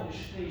psul.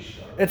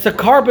 It's a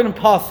korban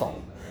pasul.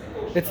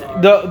 It's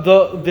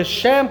the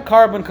sham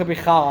korban could be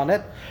chal on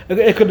it.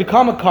 It could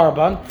become a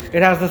korban.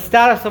 It has the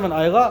status of an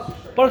ayla,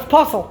 but it's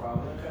pasul.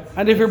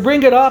 And if you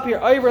bring it up,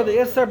 you're over the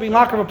isser being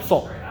makar of a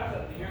psul.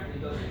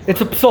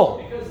 It's a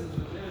psul.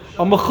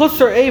 A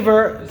mechusar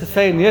aver, to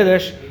say in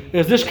Yiddish,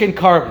 is nishkein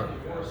korban,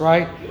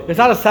 right? It's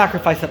not a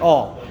sacrifice at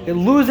all. It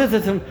loses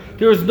its.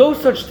 There is no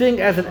such thing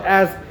as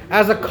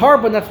a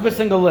korban that's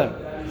missing a limb.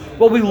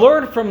 What we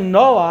learned from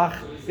Noach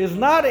is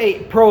not a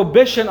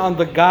prohibition on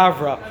the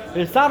gavra.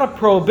 It's not a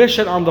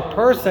prohibition on the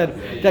person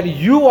that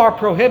you are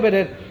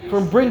prohibited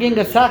from bringing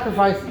a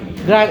sacrifice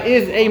that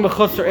is a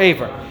mechusar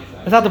aver.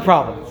 That's not the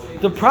problem.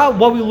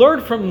 What we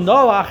learned from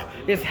Noach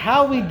is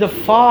how we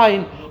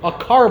define a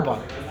korban.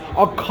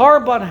 A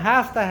korban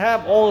has to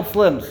have all its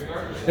limbs.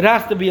 It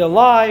has to be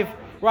alive,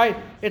 right?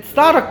 It's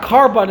not a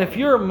korban if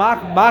you're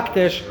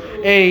makdish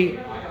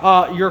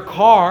your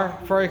car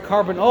for a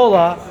korban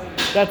ola.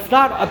 That's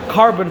not a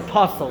korban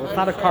pasul. It's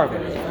not a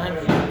korban. If I'm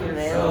shooting an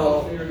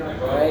animal,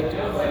 right,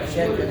 I'm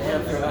shooting an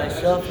animal for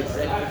myself, or for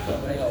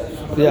somebody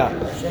else. Yeah. I'm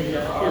shooting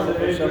an animal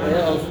for somebody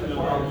else.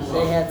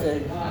 They have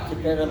to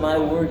depend on my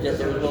word that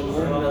there's no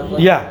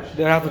movement. Yeah,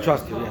 they have to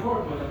trust you.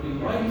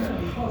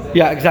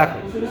 Yeah,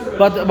 exactly.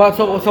 But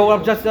so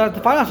I'm just to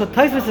find out. So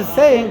Taisvis is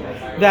saying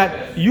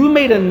that you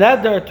made a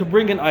neder to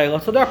bring an ayla.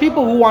 So there are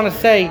people who want to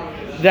say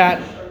that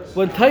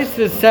when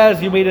Taisvis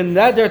says you made a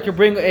neder to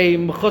bring a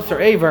mechusar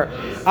aver,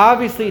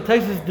 obviously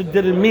Taisvis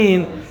didn't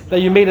mean that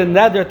you made a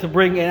neder to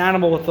bring an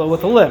animal with a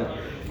limb.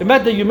 It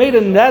meant that you made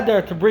a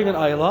neder to bring an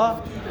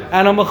ayla,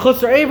 and a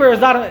mechusar aver is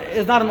not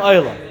an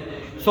ayla.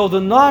 So the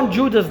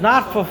non-Jew does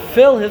not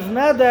fulfill his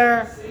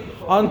neder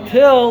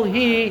until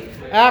he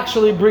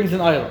actually brings an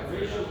ayla.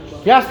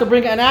 He has to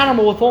bring an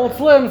animal with all its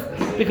limbs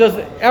because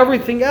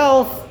everything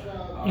else,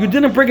 you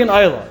didn't bring an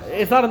ayla.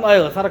 It's not an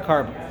ayla, it's not a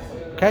korban.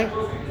 Okay?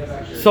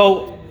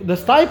 So the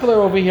stipler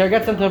over here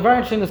gets into a very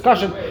interesting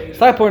discussion.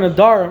 Stipler in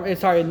Adarim,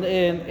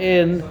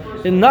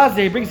 in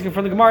Nazir, he brings it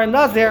from the Gemara in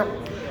Nazir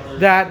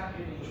that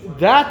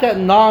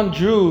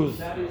non-Jews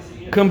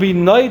can be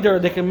neither.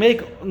 They can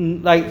make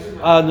like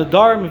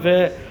Nadarim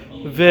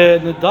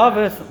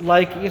v'Nadavis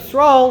like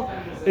Yisrael,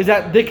 is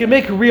that they can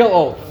make real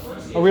oaths,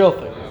 a real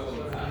thing.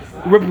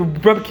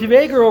 Rabbi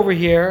Kiveger over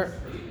here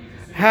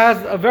has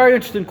a very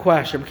interesting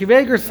question. Rabbi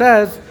Kiveger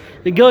says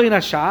in Gilyon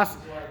Hashas,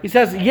 he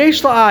says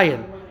Yesh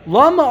la'ayin.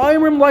 Lama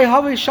Aimrim Lai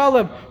Havi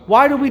Shalom.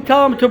 Why do we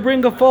tell him to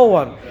bring a full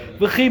one?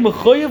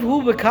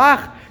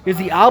 Is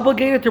he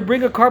obligated to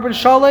bring a korban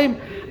shalom?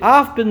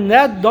 Af ben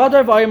ned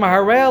dodar v'ayim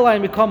harei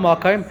alayim mikol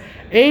makayim.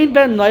 Ein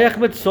ben nayach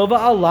mitzvah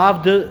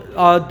alav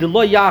de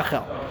lo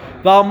yachel.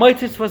 V'al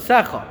meitis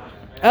v'secha.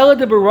 Ela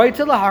de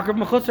beroitze lahakriv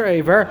mechutzer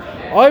aver.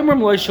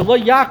 Oimrim lo shelo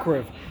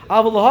yakriv.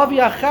 Aval lahavi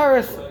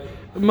acharis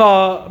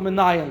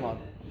menayin lon.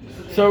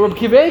 So Rabbi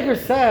Akiva Eiger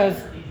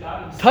says,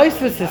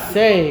 Taisvis is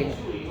saying,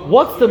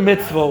 what's the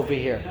mitzvah over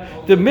here?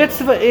 The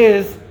mitzvah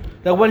is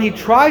that when he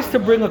tries to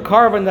bring a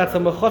korban that's a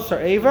mechutzer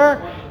aver,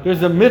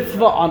 there's a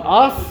mitzvah on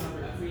us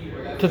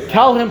to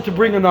tell him to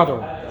bring another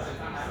one.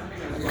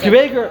 A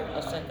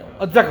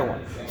second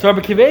one. So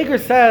Rabbi Akiva Eiger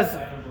says,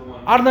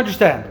 I don't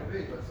understand.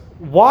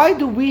 Why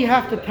do we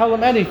have to tell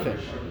him anything?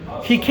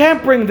 He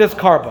can't bring this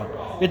korban.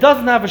 It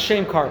doesn't have a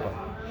shame korban.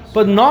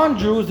 But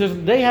non-Jews,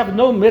 they have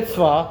no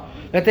mitzvah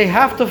that they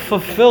have to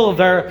fulfill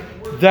their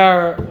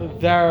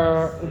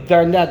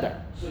neder.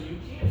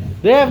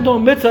 They have no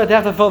mitzvah that they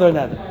have to fulfill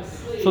their neder.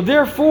 So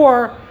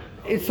therefore,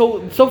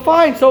 so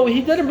fine. So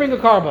he didn't bring a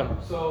korban.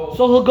 So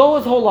he'll go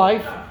his whole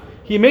life.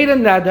 He made a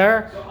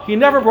neder. He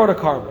never brought a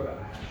korban.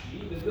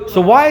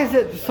 So why is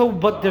it so?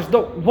 But there's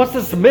no. What's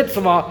this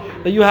mitzvah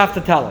that you have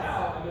to tell him?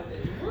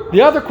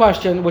 The other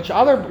question, which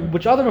other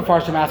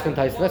Mefarshim ask in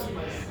Taisvis,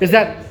 is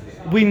that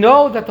we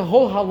know that the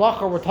whole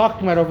halacha we're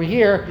talking about over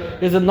here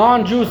is a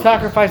non-Jew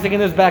sacrificing in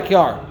his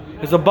backyard.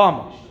 Is a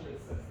bum.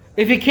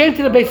 If he came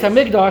to the Beis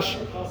Hamikdash,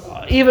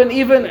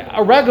 even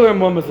a regular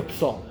mum is a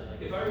psul.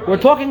 We're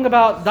talking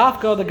about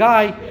Dafka, the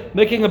guy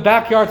making a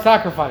backyard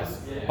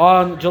sacrifice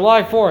on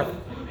July 4th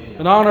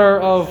in honor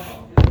of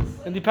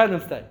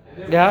Independence Day.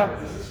 Yeah,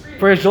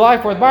 for his July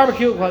 4th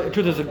barbecue. Well, the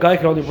truth is, a guy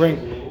can only bring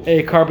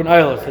a korban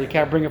oil, so you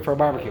can't bring it for a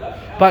barbecue.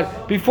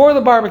 But before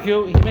the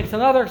barbecue, he makes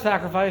another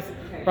sacrifice,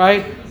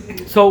 right?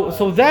 So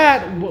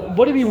that,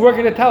 what do you mean we're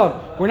going to tell him?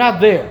 We're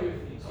not there.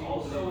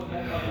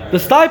 The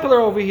Stipler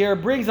over here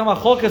brings a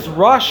machlokes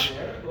Rosh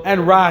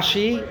and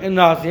Rashi in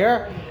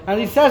Nazir, and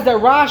he says that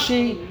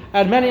Rashi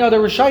and many other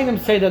Rishonim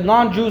say that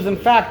non-Jews in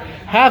fact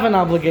have an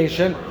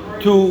obligation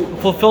to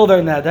fulfill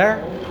their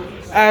neder,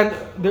 and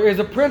there is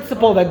a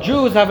principle that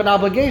Jews have an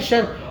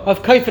obligation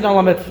of kaifin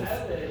ala mitzvahs.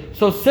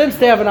 So since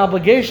they have an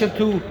obligation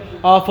to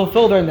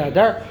fulfill their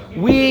neder,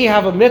 we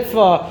have a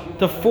mitzvah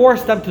to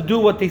force them to do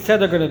what they said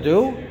they're going to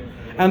do,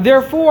 and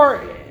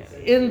therefore,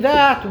 in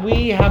that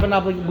we have an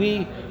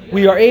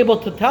we are able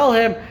to tell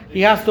him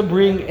he has to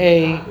bring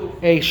a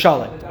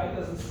shalit.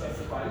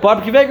 But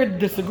Rabbi Akiva Eiger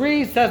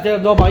disagrees, says they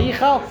have no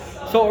ma'ichal.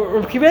 So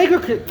Rabbi Akiva Eiger,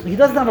 he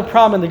doesn't have a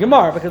problem in the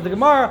Gemara, because the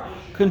Gemara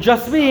can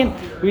just mean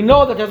we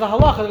know that there's a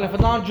halacha that if a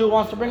non-Jew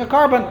wants to bring a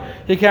korban,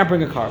 he can't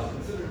bring a korban.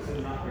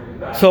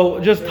 So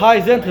it just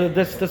ties into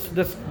this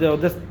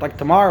like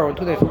tomorrow in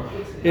 2 days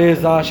is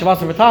Shavas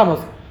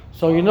V'Tammuz.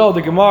 So you know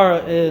the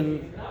Gemara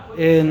in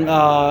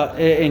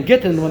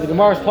Gittin, when the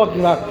Gemara is talking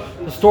about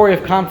the story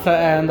of Kamsa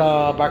and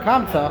Bar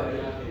Kamsa,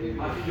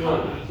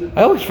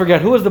 I always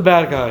forget who was the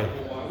bad guy,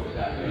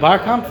 Bar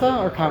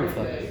Kamsa or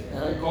Kamsa?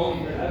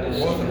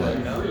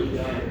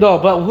 No,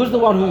 but who's the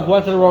one who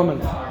went to the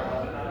Romans?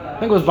 I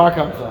think it was Bar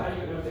Kamsa.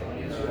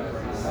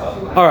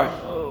 All right,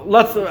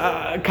 let's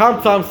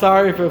Kamsa. I'm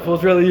sorry if it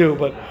was really you,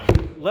 but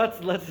let's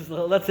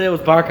say it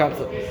was Bar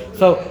Kamsa.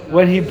 So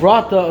when he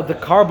brought the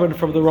korban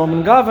from the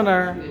Roman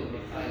governor,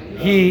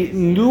 he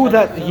knew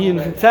that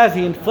it says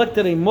he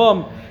inflicted a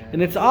mum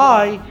in its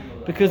eye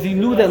because he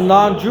knew that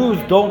non-Jews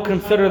don't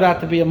consider that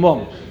to be a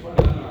mum.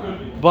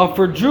 But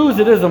for Jews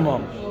it is a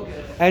mum.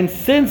 And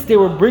since they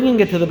were bringing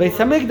it to the Beis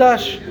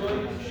Hamikdash,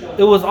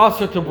 it was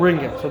also to bring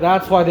it. So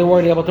that's why they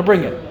weren't able to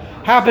bring it.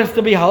 Happens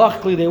to be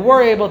halachically they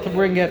were able to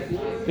bring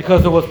it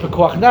because it was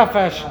pekuach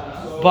nefesh.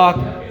 But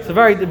it's a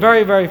very,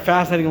 very, very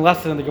fascinating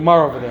lesson in the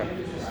Gemara over there.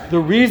 The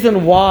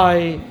reason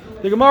why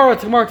the Gemara,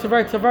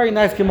 it's a very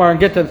nice Gemara in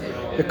Gittin.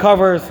 It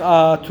covers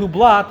 2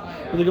 blot.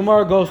 The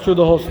Gemara goes through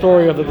the whole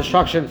story of the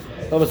destruction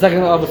of the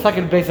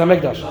second Beis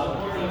Hamikdash.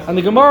 And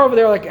the Gemara over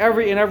there, like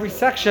in every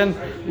section,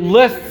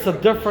 lists a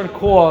different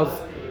cause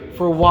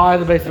for why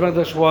the Beis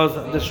Hamikdash was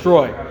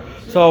destroyed.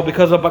 So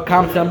because of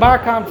Kamsa and Bar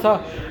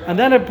Kamsa, and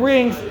then it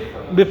brings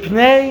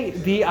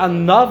Mipnei, the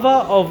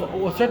anava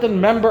of a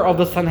certain member of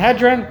the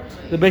Sanhedrin,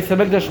 the Beis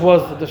Hamikdash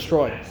was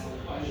destroyed.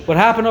 What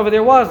happened over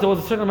there was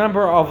a certain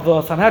member of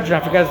the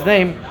Sanhedrin, I forget his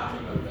name,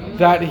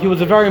 that he was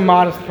a very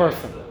modest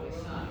person,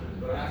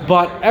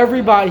 but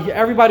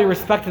everybody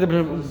respected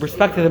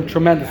him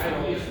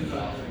tremendously.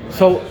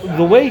 So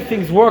the way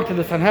things worked in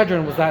the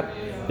Sanhedrin was that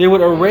they would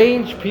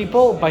arrange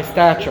people by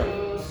stature.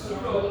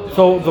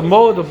 So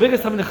the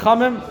biggest Talmidei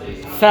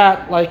Chachamim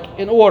sat like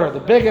in order, the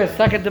biggest,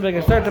 second to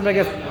biggest, third to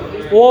biggest,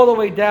 all the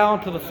way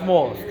down to the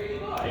smallest.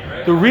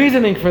 The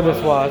reasoning for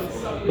this was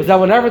that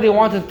whenever they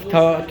wanted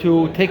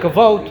to take a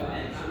vote,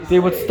 they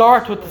would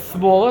start with the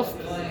smallest.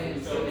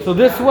 So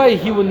this way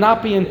he would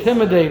not be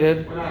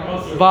intimidated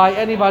by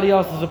anybody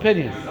else's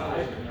opinion.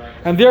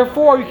 And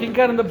therefore you can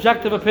get an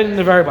objective opinion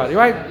of everybody,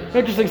 right?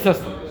 Interesting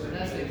system.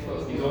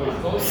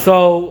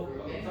 So,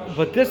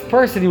 but this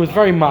person, he was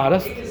very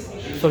modest.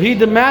 So he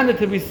demanded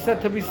to be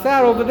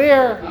sat over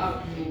there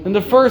in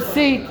the first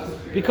seat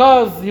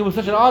because he was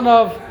such an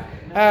anav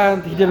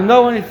and he didn't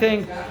know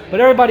anything, but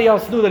everybody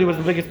else knew that he was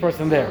the biggest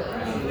person there.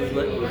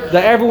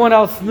 That everyone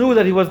else knew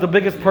that he was the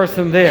biggest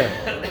person there.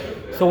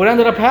 So what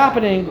ended up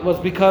happening was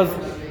because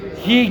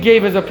he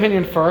gave his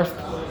opinion first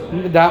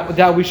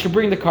that we should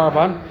bring the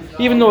korban,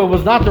 even though it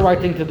was not the right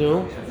thing to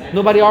do.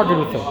 Nobody argued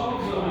with him,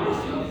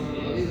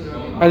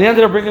 and they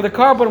ended up bringing the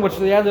korban, which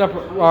they ended up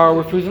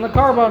refusing the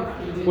korban,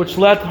 which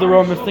led to the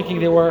Romans thinking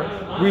they were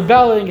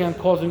rebelling and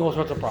causing all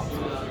sorts of problems.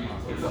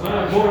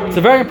 It's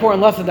a very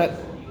important lesson that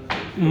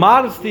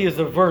modesty is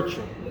a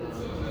virtue,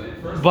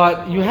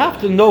 but you have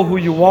to know who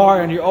you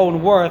are and your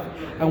own worth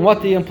and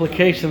what the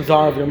implications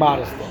are of your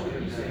modesty.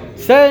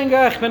 Saying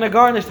ich bin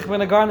garnished,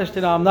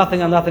 I'm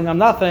nothing, I'm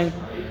nothing,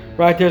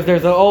 right?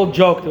 There's an old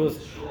joke. There was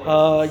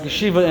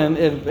yeshiva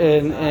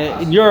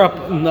in Europe,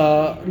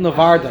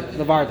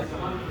 Navardik.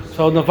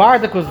 So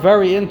Navardik was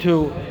very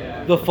into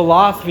the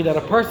philosophy that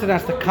a person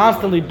has to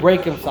constantly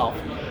break himself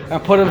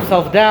and put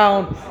himself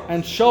down,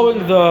 and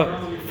showing the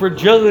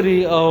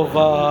fragility of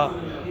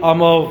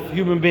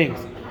human beings.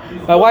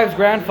 My wife's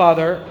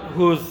grandfather,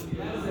 was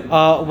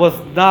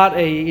not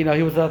he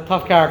was a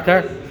tough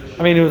character.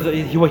 I mean,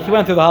 he went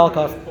through the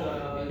Holocaust,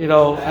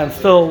 and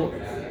still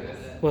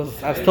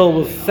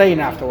was sane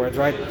afterwards,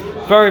 right?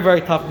 Very,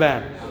 very tough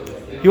man.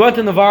 He went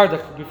to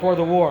Navardik before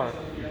the war,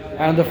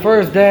 and the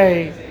first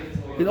day,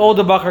 the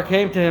older Bakr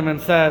came to him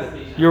and said,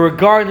 you're a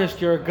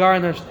garnished,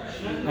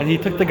 and he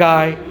took the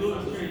guy,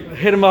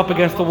 hit him up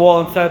against the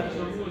wall and said,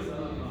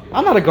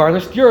 I'm not a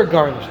garnished, you're a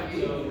garnished.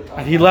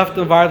 And he left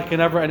Navardik and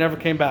never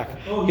came back.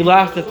 He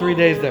lasted 3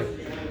 days there.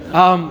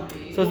 So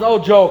it's an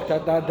old joke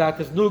that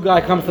this new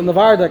guy comes to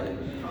Navardik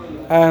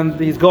and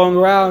he's going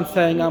around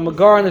saying, I'm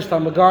garnished,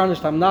 I'm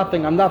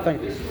nothing. And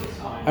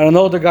an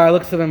older guy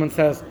looks at him and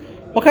says,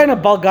 what kind of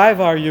balgaiva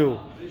are you?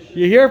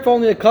 You're here for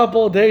only a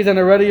couple of days and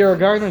already you're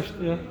garnished.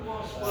 Yeah.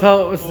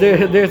 So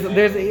there's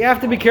you have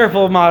to be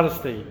careful of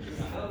modesty.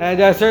 And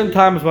there are certain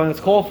times when it's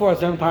called for,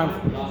 certain times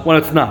when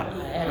it's not.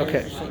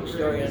 Okay. Interesting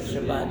story on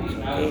Shabbat,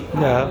 okay?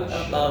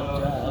 Yeah.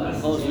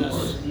 About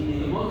Moses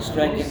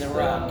striking the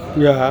rock.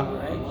 Yeah.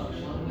 Right?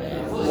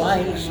 And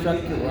why he struck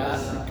the rock?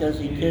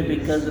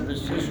 Because of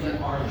his sister.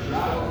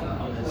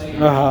 In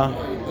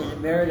the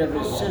merit of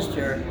his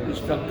sister, he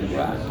struck the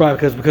rock. Right,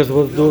 because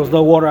there was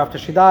no water after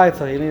she died,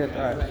 so he needed.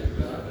 All right.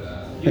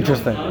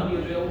 Interesting.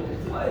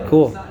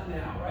 Cool. So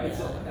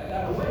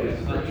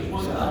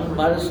out of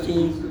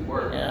modesty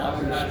and out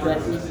of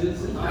respect, he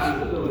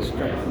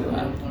struck the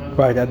rock.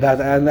 Right, and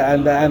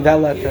that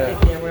led to.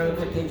 And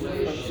ramifications for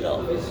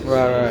himself.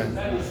 Right.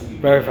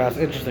 Very fast.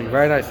 Interesting.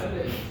 Very nice.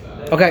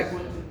 Okay.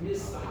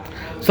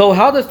 So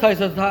how does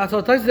Taisvis?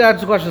 So Taisvis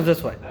answers the questions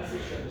this way.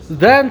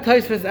 Then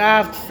Taisvis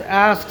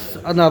asks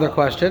another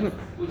question.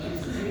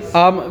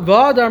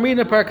 V'ad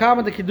armina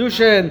parakama the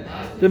kiddushin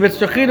the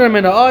mitzrachina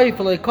min ha'oif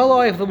le'kol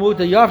ha'oif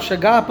l'muta yav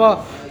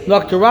shagapa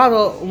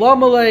nocturada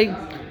lomalei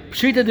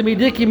pshita de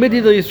midiki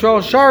midi de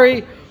Yisrael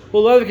shari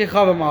u'lev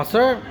kechavam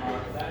aser.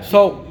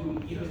 So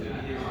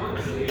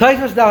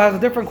Taisvis now has a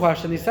different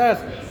question. He says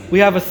we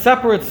have a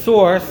separate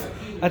source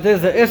that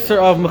there's the isser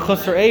of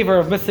mechusar aver,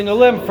 of missing a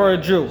limb for a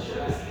Jew,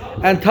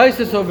 and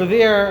Taisvis over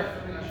there.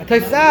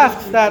 Taisvis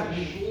asks that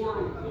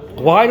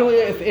why do we,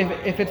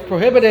 if it's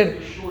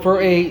prohibited for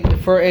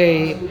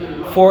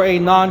a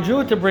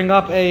non-Jew to bring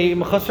up a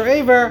mechusar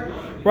aver,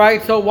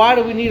 right? So why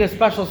do we need a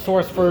special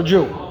source for a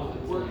Jew?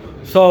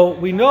 So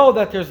we know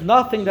that there's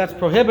nothing that's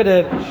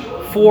prohibited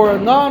for a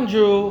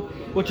non-Jew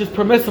which is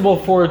permissible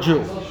for a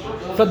Jew.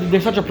 So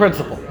there's such a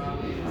principle.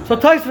 So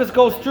Taisvis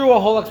goes through a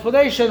whole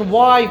explanation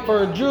why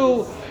for a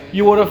Jew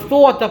you would have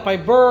thought that by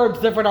birds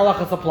different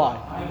halachas apply.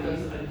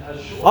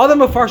 Other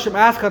Mefarshim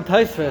ask on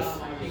Taisvis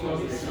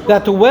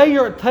that the way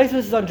your Taisvis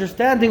is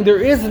understanding, there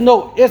is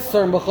no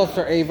isser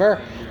mechusar aver.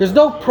 There's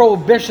no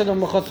prohibition of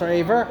mechusar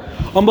aver.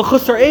 A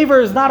mechusar aver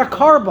is not a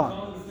korban.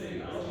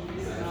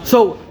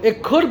 So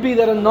it could be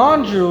that a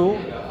non-Jew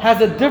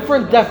has a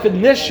different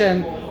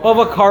definition of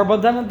a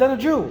korban than a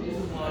Jew.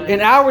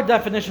 In our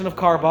definition of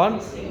korban,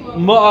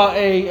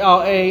 a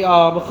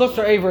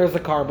mechusar aver is a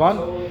korban,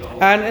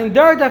 and in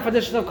their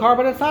definition of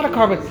korban, it's not a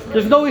korban.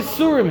 There's no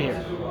isurim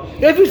here.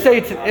 If you say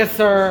it's an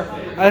isser,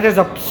 there's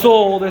a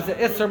psul, there's an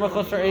isser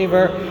mechusar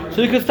aver,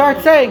 so you can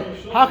start saying,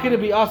 how can it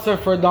be usher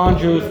for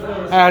non-Jews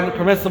and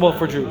permissible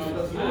for Jews?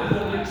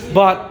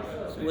 But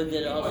So would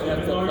it also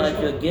have to apply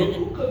to a gid?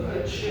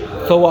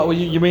 so what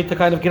you mean to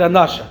kind of get a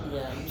nasha?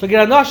 Yeah. So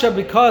get a nasha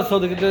because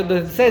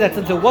they say that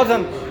since it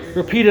wasn't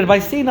repeated by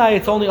Sinai,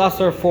 it's only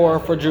usher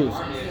for Jews.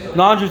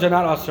 Non-Jews are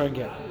not usher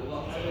again,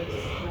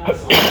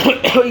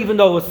 even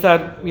though it was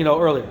said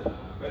earlier.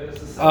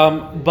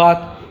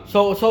 But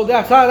so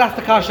that's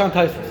the kasha on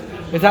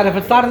Taisvis. Is that if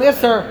it's not an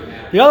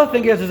isser, the other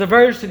thing is there's a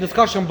very interesting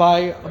discussion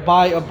by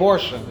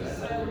abortion.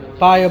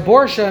 By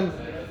abortion,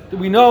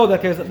 we know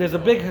that there's a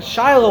big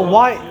shiloh.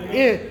 Why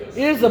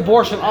is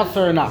abortion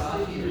usher or not?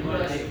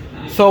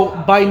 So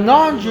by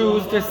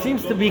non-Jews, there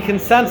seems to be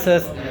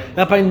consensus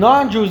that by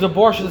non-Jews,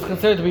 abortion is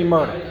considered to be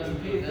murder.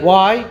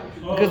 Why?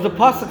 Because the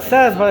pasuk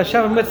says by the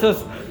Shem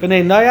Mitzvahs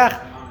b'nei Noach,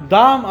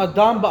 dam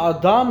adam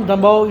ba'adam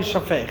damo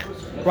yishafech.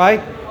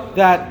 Right?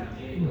 that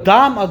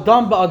dam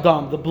adam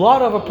ba'adam, the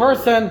blood of a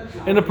person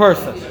in a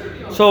person.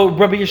 So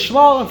Rabbi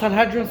Yishmael in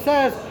Sanhedrin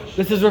says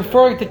this is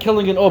referring to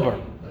killing an uber.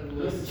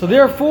 So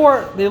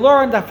therefore, they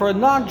learned that for a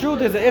non-Jew,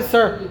 there's an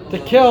isser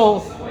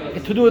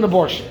to do an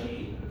abortion.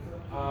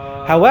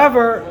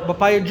 However, but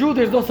by a Jew,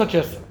 there's no such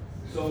isser.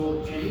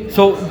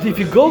 So if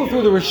you go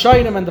through the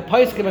Rishonim and the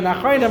Paiskim and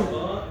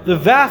Achronim, the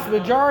vast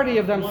majority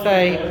of them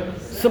say,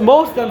 so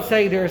most of them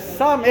say there's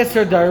some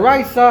isser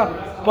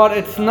d'oraisa, but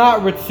it's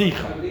not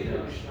ritzicha,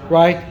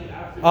 right?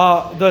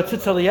 The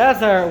Tzitz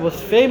Eliezer was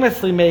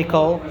famously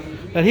makel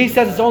that he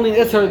says it's only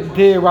an isser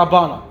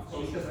d'rabbanan.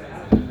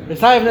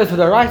 It's not even isser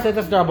d'oraisa,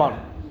 it's d'rabbanan.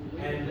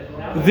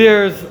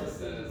 There's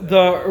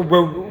the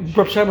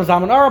Reb Shlomo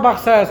Zalman Auerbach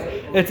says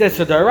it's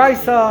isser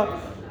d'oraisa,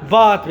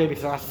 but maybe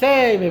it's a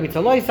say, maybe it's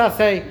a lois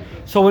say.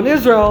 So in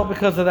Israel,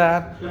 because of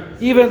that,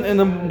 even in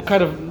the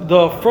kind of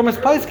the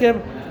fromest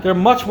paiskim, they're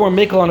much more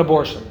makel on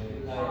abortion.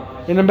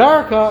 In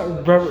America,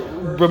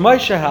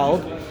 Ramesha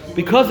held,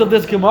 because of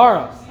this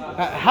Gemara,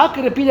 how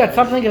could it be that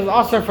something is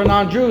asur for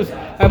non-Jews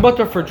and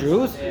mutter for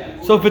Jews?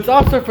 So if it's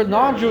asur for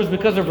non-Jews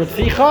because of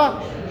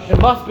Ritzicha, it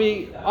must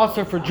be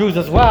asur for Jews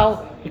as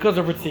well because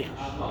of Ritzicha.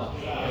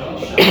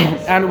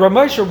 And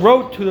Ramesha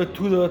wrote to the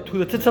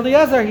Tzitz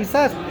Eliezer, he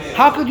says,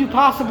 how could you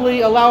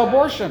possibly allow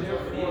abortion?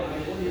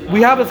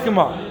 We have this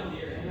Gemara.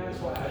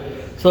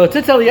 So the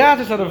Tzitz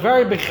Eliezer said a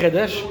very big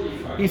chiddush.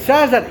 He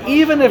says that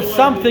even if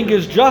something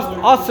is just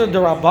asur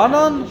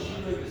d'rabbanan,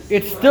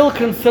 it's still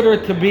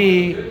considered to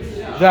be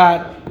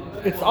that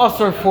it's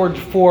asur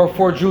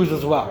for Jews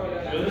as well.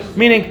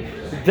 Meaning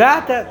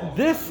that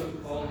this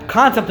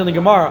concept in the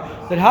Gemara,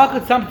 that how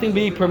could something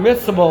be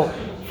permissible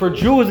for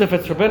Jews if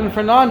it's forbidden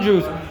for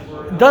non-Jews,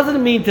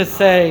 doesn't mean to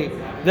say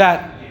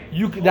that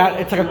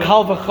it's like a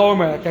kal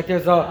v'chomer, that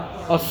there's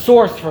a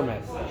source from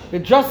it.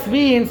 It just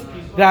means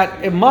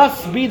that it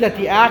must be that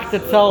the act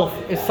itself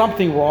is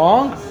something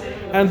wrong,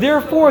 and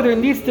therefore there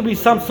needs to be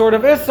some sort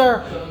of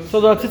isser. So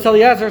the Tzitz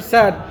Eliezer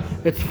said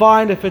it's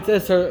fine if it's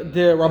isser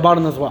the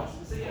rabbanan as well.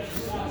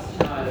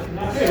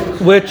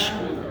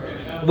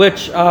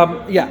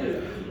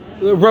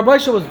 Rabbi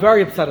Moshe was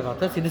very upset about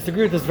this. He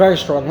disagreed with this very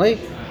strongly.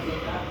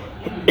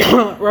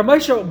 Rabbi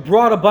Moshe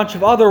brought a bunch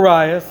of other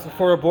rayas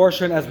for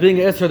abortion as being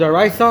isser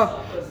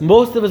d'oraisa.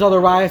 Most of his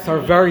other rayas are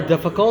very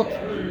difficult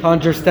to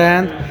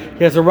understand.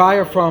 He has a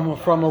raya from a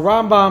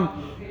Rambam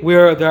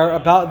where the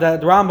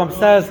Rambam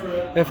says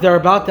if they're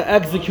about to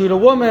execute a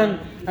woman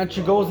and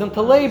she goes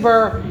into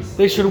labor,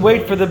 they should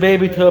wait for the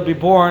baby to be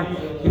born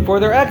before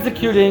they're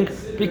executing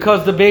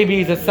because the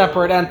baby is a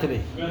separate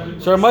entity.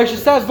 So Moshe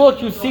says,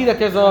 look, you see that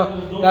that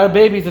a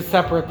baby is a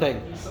separate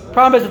thing.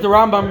 Problem is that the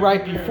Rambam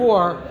right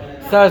before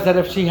says that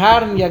if she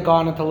hadn't yet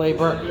gone into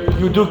labor,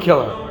 you do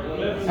kill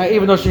her,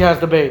 even though she has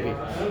the baby.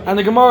 And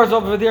the Gemara is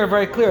over there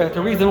very clear that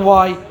the reason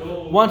why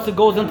once it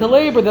goes into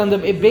labor, then the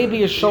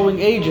baby is showing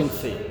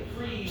agency.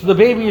 So the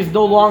baby is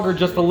no longer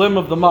just a limb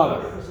of the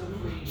mother.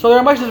 So the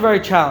Ramesha is very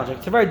challenging.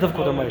 It's a very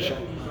difficult Ramesha.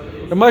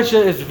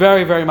 Ramesha is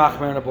very, very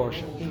machmer in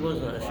abortion. He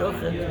wasn't a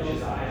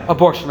shochet.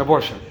 Abortion.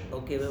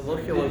 Okay, but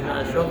Moshe was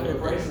not a shochet.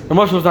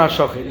 Ramesha was not a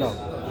shochet, no.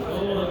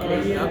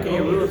 How can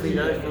you rule if he's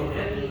not a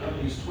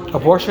shochet?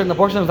 Abortion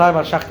is not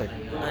about shechting.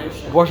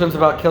 Abortion is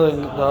about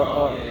killing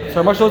the...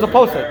 so Ramesha was a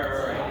posek.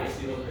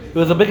 He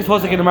was the biggest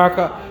posek in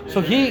America. So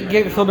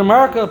in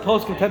America,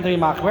 posek tend to be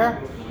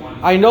machmer.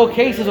 I know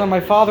cases when my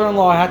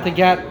father-in-law had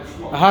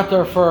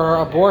to for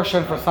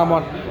abortion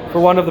for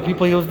one of the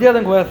people he was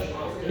dealing with.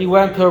 He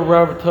went to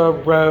Reb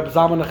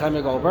Zalman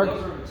Nechemia Goldberg.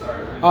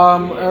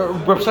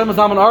 Reb Shlomo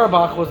Zalman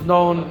Auerbach was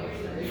known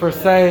for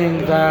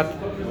saying that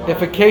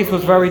if a case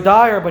was very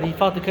dire, but he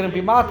felt it couldn't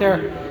be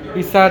mater,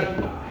 he said,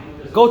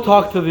 "Go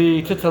talk to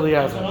the Tzitz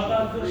Eliezer.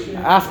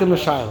 Ask him the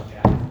shayla.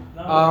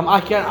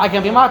 I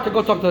can't be mater.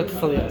 Go talk to the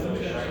Tzitz Eliezer."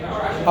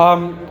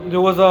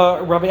 There was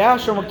a Rabbi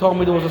Asher told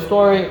me there was a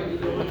story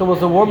that there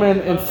was a woman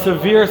in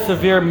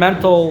severe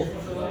mental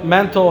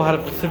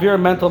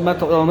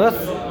illness,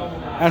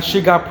 and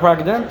she got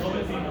pregnant,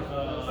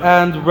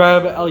 and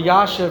Reb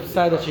Elyashiv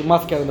said that she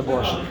must get an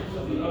abortion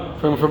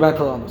for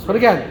mental illness. But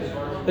again,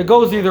 it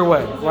goes either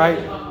way, right?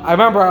 I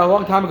remember a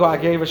long time ago I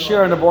gave a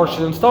shiur on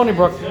abortion in Stony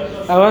Brook.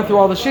 I went through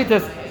all the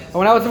shittas, and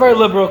when I was a very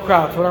liberal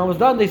crowd, so when I was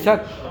done, they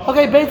said,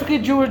 okay, basically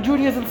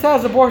Judaism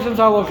says abortions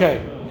are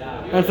okay.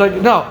 And it's like,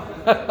 no,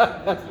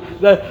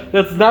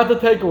 that's not the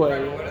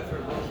takeaway.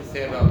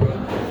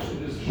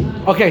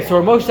 Okay,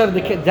 so Moshe said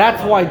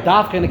that's why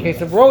dafka in the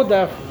case of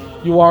rodef,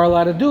 you are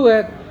allowed to do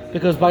it,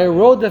 because by a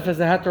rodef is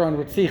a heter on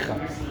ritzicha.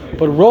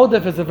 But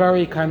rodef is a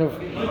very kind of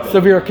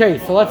severe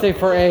case. So let's say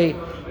for a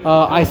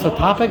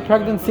isotopic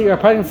pregnancy, or a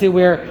pregnancy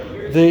where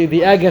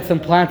the egg gets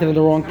implanted in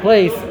the wrong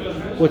place,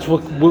 which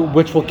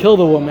will kill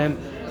the woman,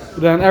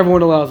 then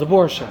everyone allows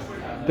abortion.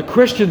 The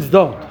Christians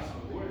don't.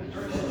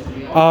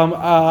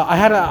 I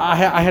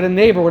had a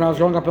neighbor when I was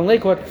growing up in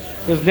Lakewood.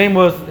 His name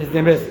is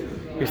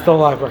he's still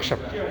alive, Baruch Hashem.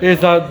 Is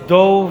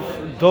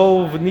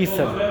Dov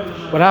Nissen.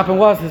 What happened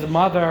was his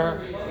mother,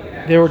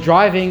 they were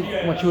driving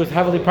when she was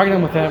heavily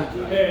pregnant with him,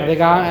 and they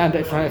got, and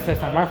it's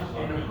not my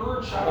fault.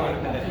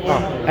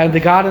 And they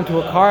got into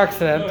a car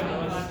accident,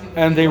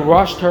 and they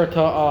rushed her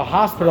to a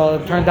hospital.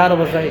 It turned out it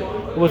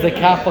was a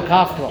Catholic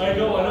hospital,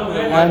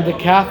 and the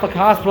Catholic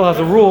hospital has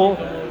a rule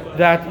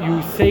that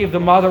you save the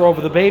mother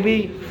over the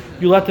baby.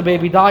 You let the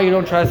baby die. You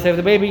don't try to save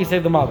the baby. You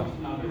save the mother.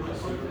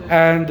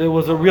 And it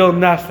was a real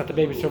mess that the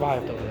baby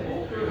survived over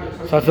there.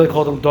 So that's why they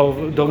call them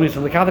blemish.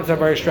 And the Catholics are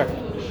very strict.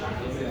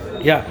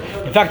 Yeah.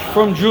 In fact,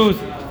 from Jews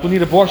who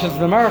need abortions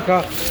in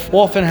America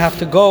often have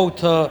to go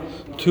to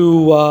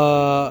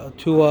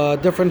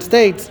different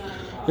states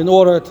in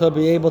order to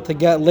be able to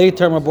get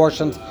late-term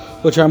abortions,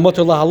 which are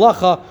mutter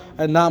lahalacha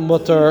and not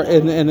mutter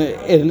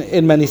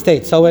in many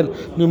states. So in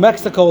New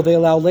Mexico, they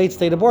allow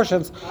late-state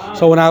abortions.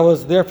 So when I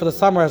was there for the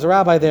summer as a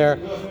rabbi there,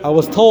 I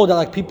was told that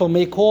like people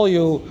may call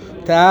you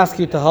to ask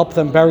you to help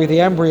them bury the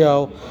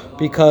embryo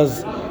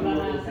because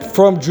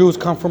from Jews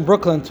come from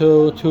Brooklyn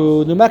to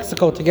New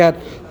Mexico to get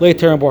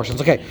late-term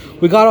abortions. Okay,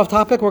 we got off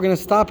topic. We're going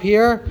to stop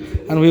here,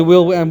 and we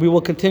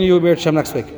will continue with Hashem next week.